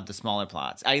lot of the smaller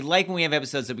plots. I like when we have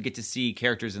episodes that we get to see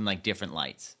characters in, like, different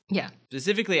lights. Yeah.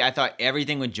 Specifically, I thought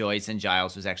everything with Joyce and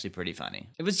Giles was actually pretty funny.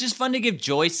 It was just fun to give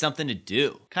Joyce something to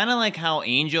do. Kind of like how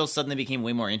Angel suddenly became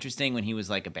way more interesting when he was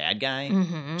like a bad guy.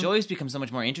 Joyce becomes so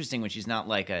much more interesting when she's not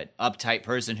like an uptight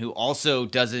person who also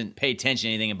doesn't pay attention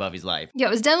to anything in Buffy's life. Yeah, it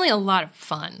was definitely a lot of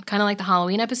fun. Kind of like the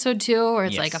Halloween episode too, where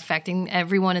it's Yes. like affecting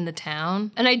everyone in the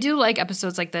town. And I do like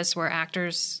episodes like this where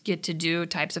actors get to do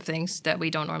types of things that we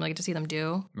don't normally get to see them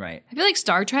do. Right. I feel like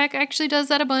Star Trek actually does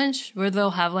that a bunch, where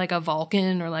they'll have like a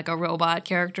Vulcan or like a robot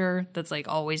character that's like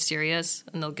always serious,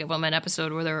 and they'll give them an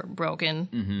episode where they're broken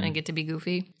and get to be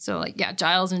goofy. So like, yeah,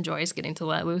 Giles and Joyce getting to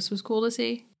let loose was cool to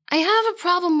see. I have a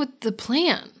problem with the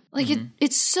plan. Like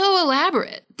it's so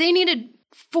elaborate. They needed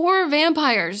 4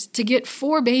 vampires to get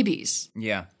 4 babies.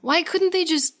 Yeah. Why couldn't they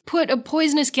just put a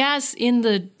poisonous gas in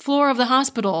the floor of the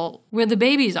hospital where the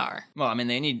babies are? Well, I mean,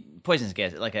 they need poisonous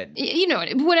gas, like a You know,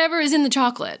 whatever is in the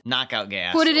chocolate. knockout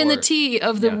gas. Put it in or- the tea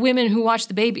of the women who watched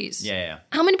the babies. Yeah.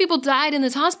 How many people died in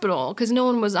this hospital because no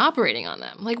one was operating on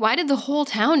them? Like, why did the whole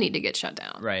town need to get shut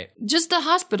down? Right. Just the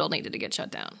hospital needed to get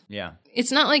shut down. Yeah.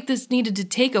 It's not like this needed to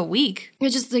take a week.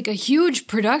 It's just like a huge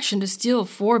production to steal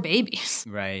 4 babies.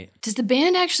 Right. Does the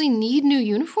band actually need new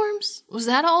uniforms? Was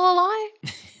that all a lie?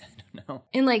 No.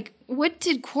 And like, what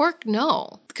did Quark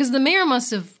know? Because the mayor must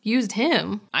have used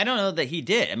him, I don't know that he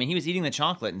did. I mean, he was eating the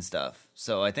chocolate and stuff.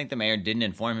 So I think the mayor didn't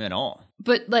inform him at all.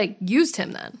 but like used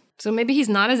him then. So maybe he's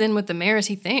not as in with the mayor as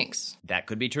he thinks. That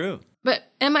could be true. But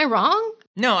am I wrong?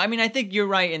 No, I mean, I think you're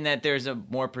right in that there's a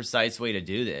more precise way to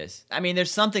do this. I mean,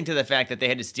 there's something to the fact that they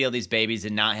had to steal these babies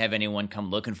and not have anyone come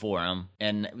looking for them.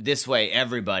 And this way,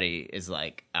 everybody is,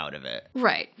 like, out of it.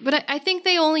 Right. But I think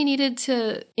they only needed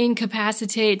to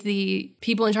incapacitate the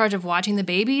people in charge of watching the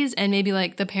babies and maybe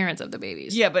like the parents of the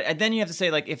babies. Yeah, but then you have to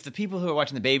say, like, if the people who are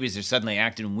watching the babies are suddenly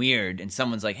acting weird and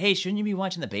someone's like, hey, shouldn't you be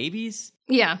watching the babies?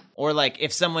 Yeah. Or, like,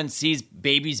 if someone sees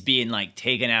babies being, like,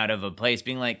 taken out of a place,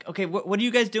 being like, okay, what are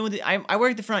you guys doing with it? I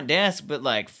work at the front desk, but,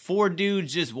 like, 4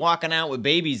 dudes just walking out with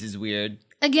babies is weird.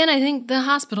 Again, I think the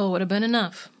hospital would have been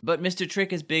enough. But Mr.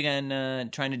 Trick is big on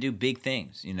trying to do big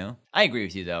things, you know? I agree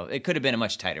with you, though. It could have been a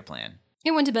much tighter plan.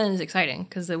 It wouldn't have been as exciting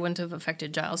because it wouldn't have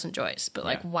affected Giles and Joyce. But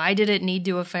like, why did it need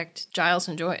to affect Giles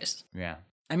and Joyce? Yeah.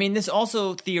 I mean, this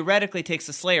also theoretically takes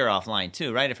the Slayer offline,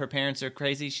 too, right? If her parents are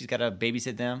crazy, she's got to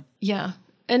babysit them. Yeah.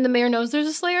 And the mayor knows there's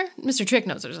a Slayer? Mr. Trick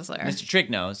knows there's a Slayer. Mr. Trick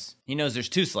knows. He knows there's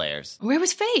 2 Slayers. Where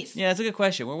was Faith? Yeah, that's a good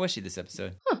question. Where was she this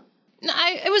episode? No,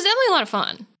 it was definitely a lot of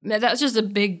fun. That was just a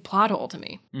big plot hole to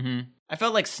me. I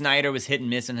felt like Snyder was hit and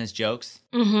miss on his jokes.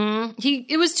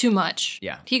 It was too much.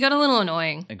 Yeah. He got a little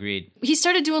annoying. Agreed. He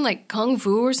started doing like kung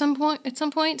fu or at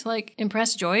some point to like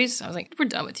impress Joyce. I was like, we're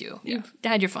done with you. You've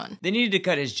had your fun. They needed to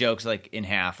cut his jokes like in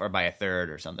half or by a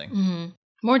third or something.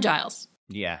 More Giles.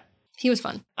 Yeah. He was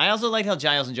fun. I also liked how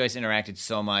Giles and Joyce interacted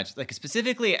so much. Like,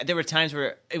 specifically, there were times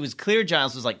where it was clear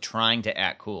Giles was, like, trying to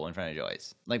act cool in front of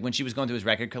Joyce. Like, when she was going through his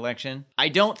record collection. I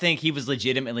don't think he was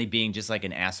legitimately being just, like,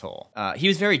 an asshole. He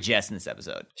was very Jess in this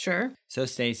episode. Sure. So,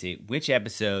 Stacey, which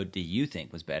episode do you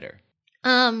think was better?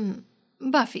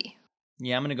 Buffy.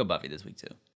 Yeah, I'm gonna go Buffy this week,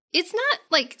 too. It's not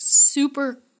like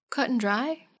super cut and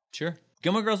dry. Sure.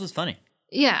 Gilmore Girls was funny.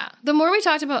 Yeah. The more we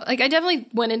talked about, like, I definitely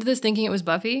went into this thinking it was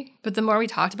Buffy, but the more we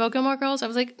talked about Gilmore Girls, I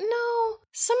was like, no,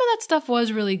 some of that stuff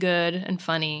was really good and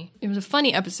funny. It was a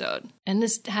funny episode, and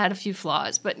this had a few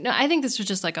flaws, but no, I think this was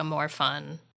just like a more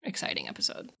fun, exciting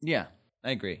episode. Yeah,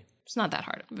 I agree. It's not that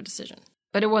hard of a decision,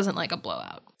 but it wasn't like a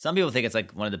blowout. Some people think it's,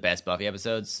 like, one of the best Buffy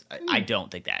episodes. I don't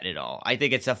think that at all. I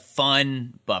think it's a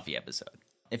fun Buffy episode.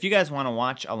 If you guys want to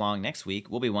watch along next week,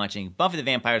 we'll be watching Buffy the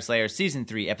Vampire Slayer Season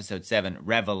 3, Episode 7,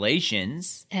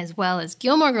 Revelations. As well as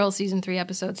Gilmore Girls Season 3,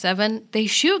 Episode 7. They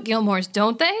shoot Gilmore's,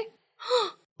 don't they?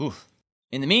 Oof.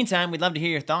 In the meantime, we'd love to hear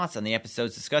your thoughts on the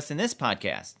episodes discussed in this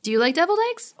podcast. Do you like deviled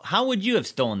eggs? How would you have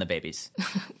stolen the babies?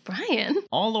 Brian?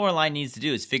 All Lorelai needs to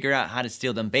do is figure out how to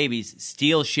steal them babies,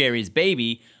 steal Sherry's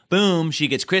baby, boom, she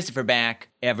gets Christopher back,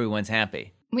 everyone's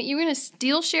happy. Wait, you're going to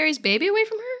steal Sherry's baby away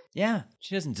from her? Yeah,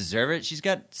 she doesn't deserve it. She's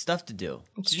got stuff to do.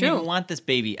 It's She true. didn't even want this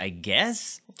baby, I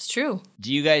guess. It's true.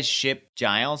 Do you guys ship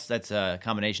Giles? That's a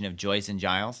combination of Joyce and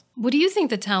Giles. What do you think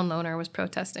the town loner was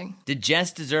protesting? Did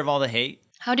Jess deserve all the hate?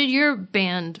 How did your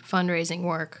band fundraising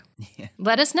work?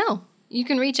 Let us know. You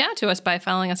can reach out to us by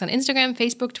following us on Instagram,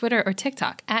 Facebook, Twitter, or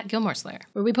TikTok at Gilmore Slayer,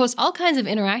 where we post all kinds of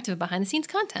interactive behind-the-scenes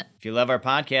content. If you love our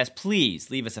podcast, please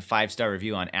leave us a 5-star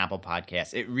review on Apple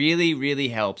Podcasts. It really, really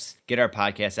helps get our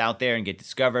podcast out there and get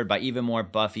discovered by even more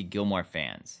Buffy Gilmore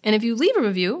fans. And if you leave a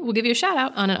review, we'll give you a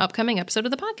shout-out on an upcoming episode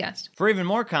of the podcast. For even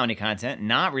more comedy content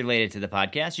not related to the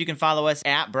podcast, you can follow us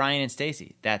at Brian and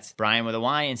Stacey. That's Brian with a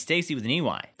Y and Stacey with an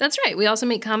EY. That's right. We also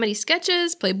make comedy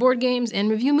sketches, play board games, and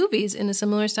review movies in a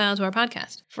similar style to our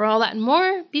podcast. For all that and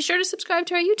more, be sure to subscribe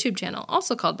to our YouTube channel,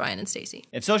 also called Brian and Stacey.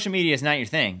 If social media is not your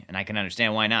thing, and I can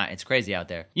understand why not, it's crazy out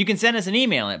there, you can send us an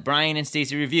email at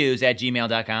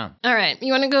brianandstaceyreviews@gmail.com. All right,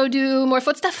 you want to go do more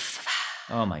foot stuff?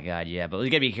 Oh my god, yeah, but we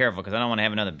gotta be careful because I don't want to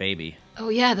have another baby. Oh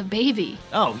yeah, the baby.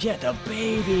 Oh yeah, the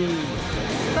baby.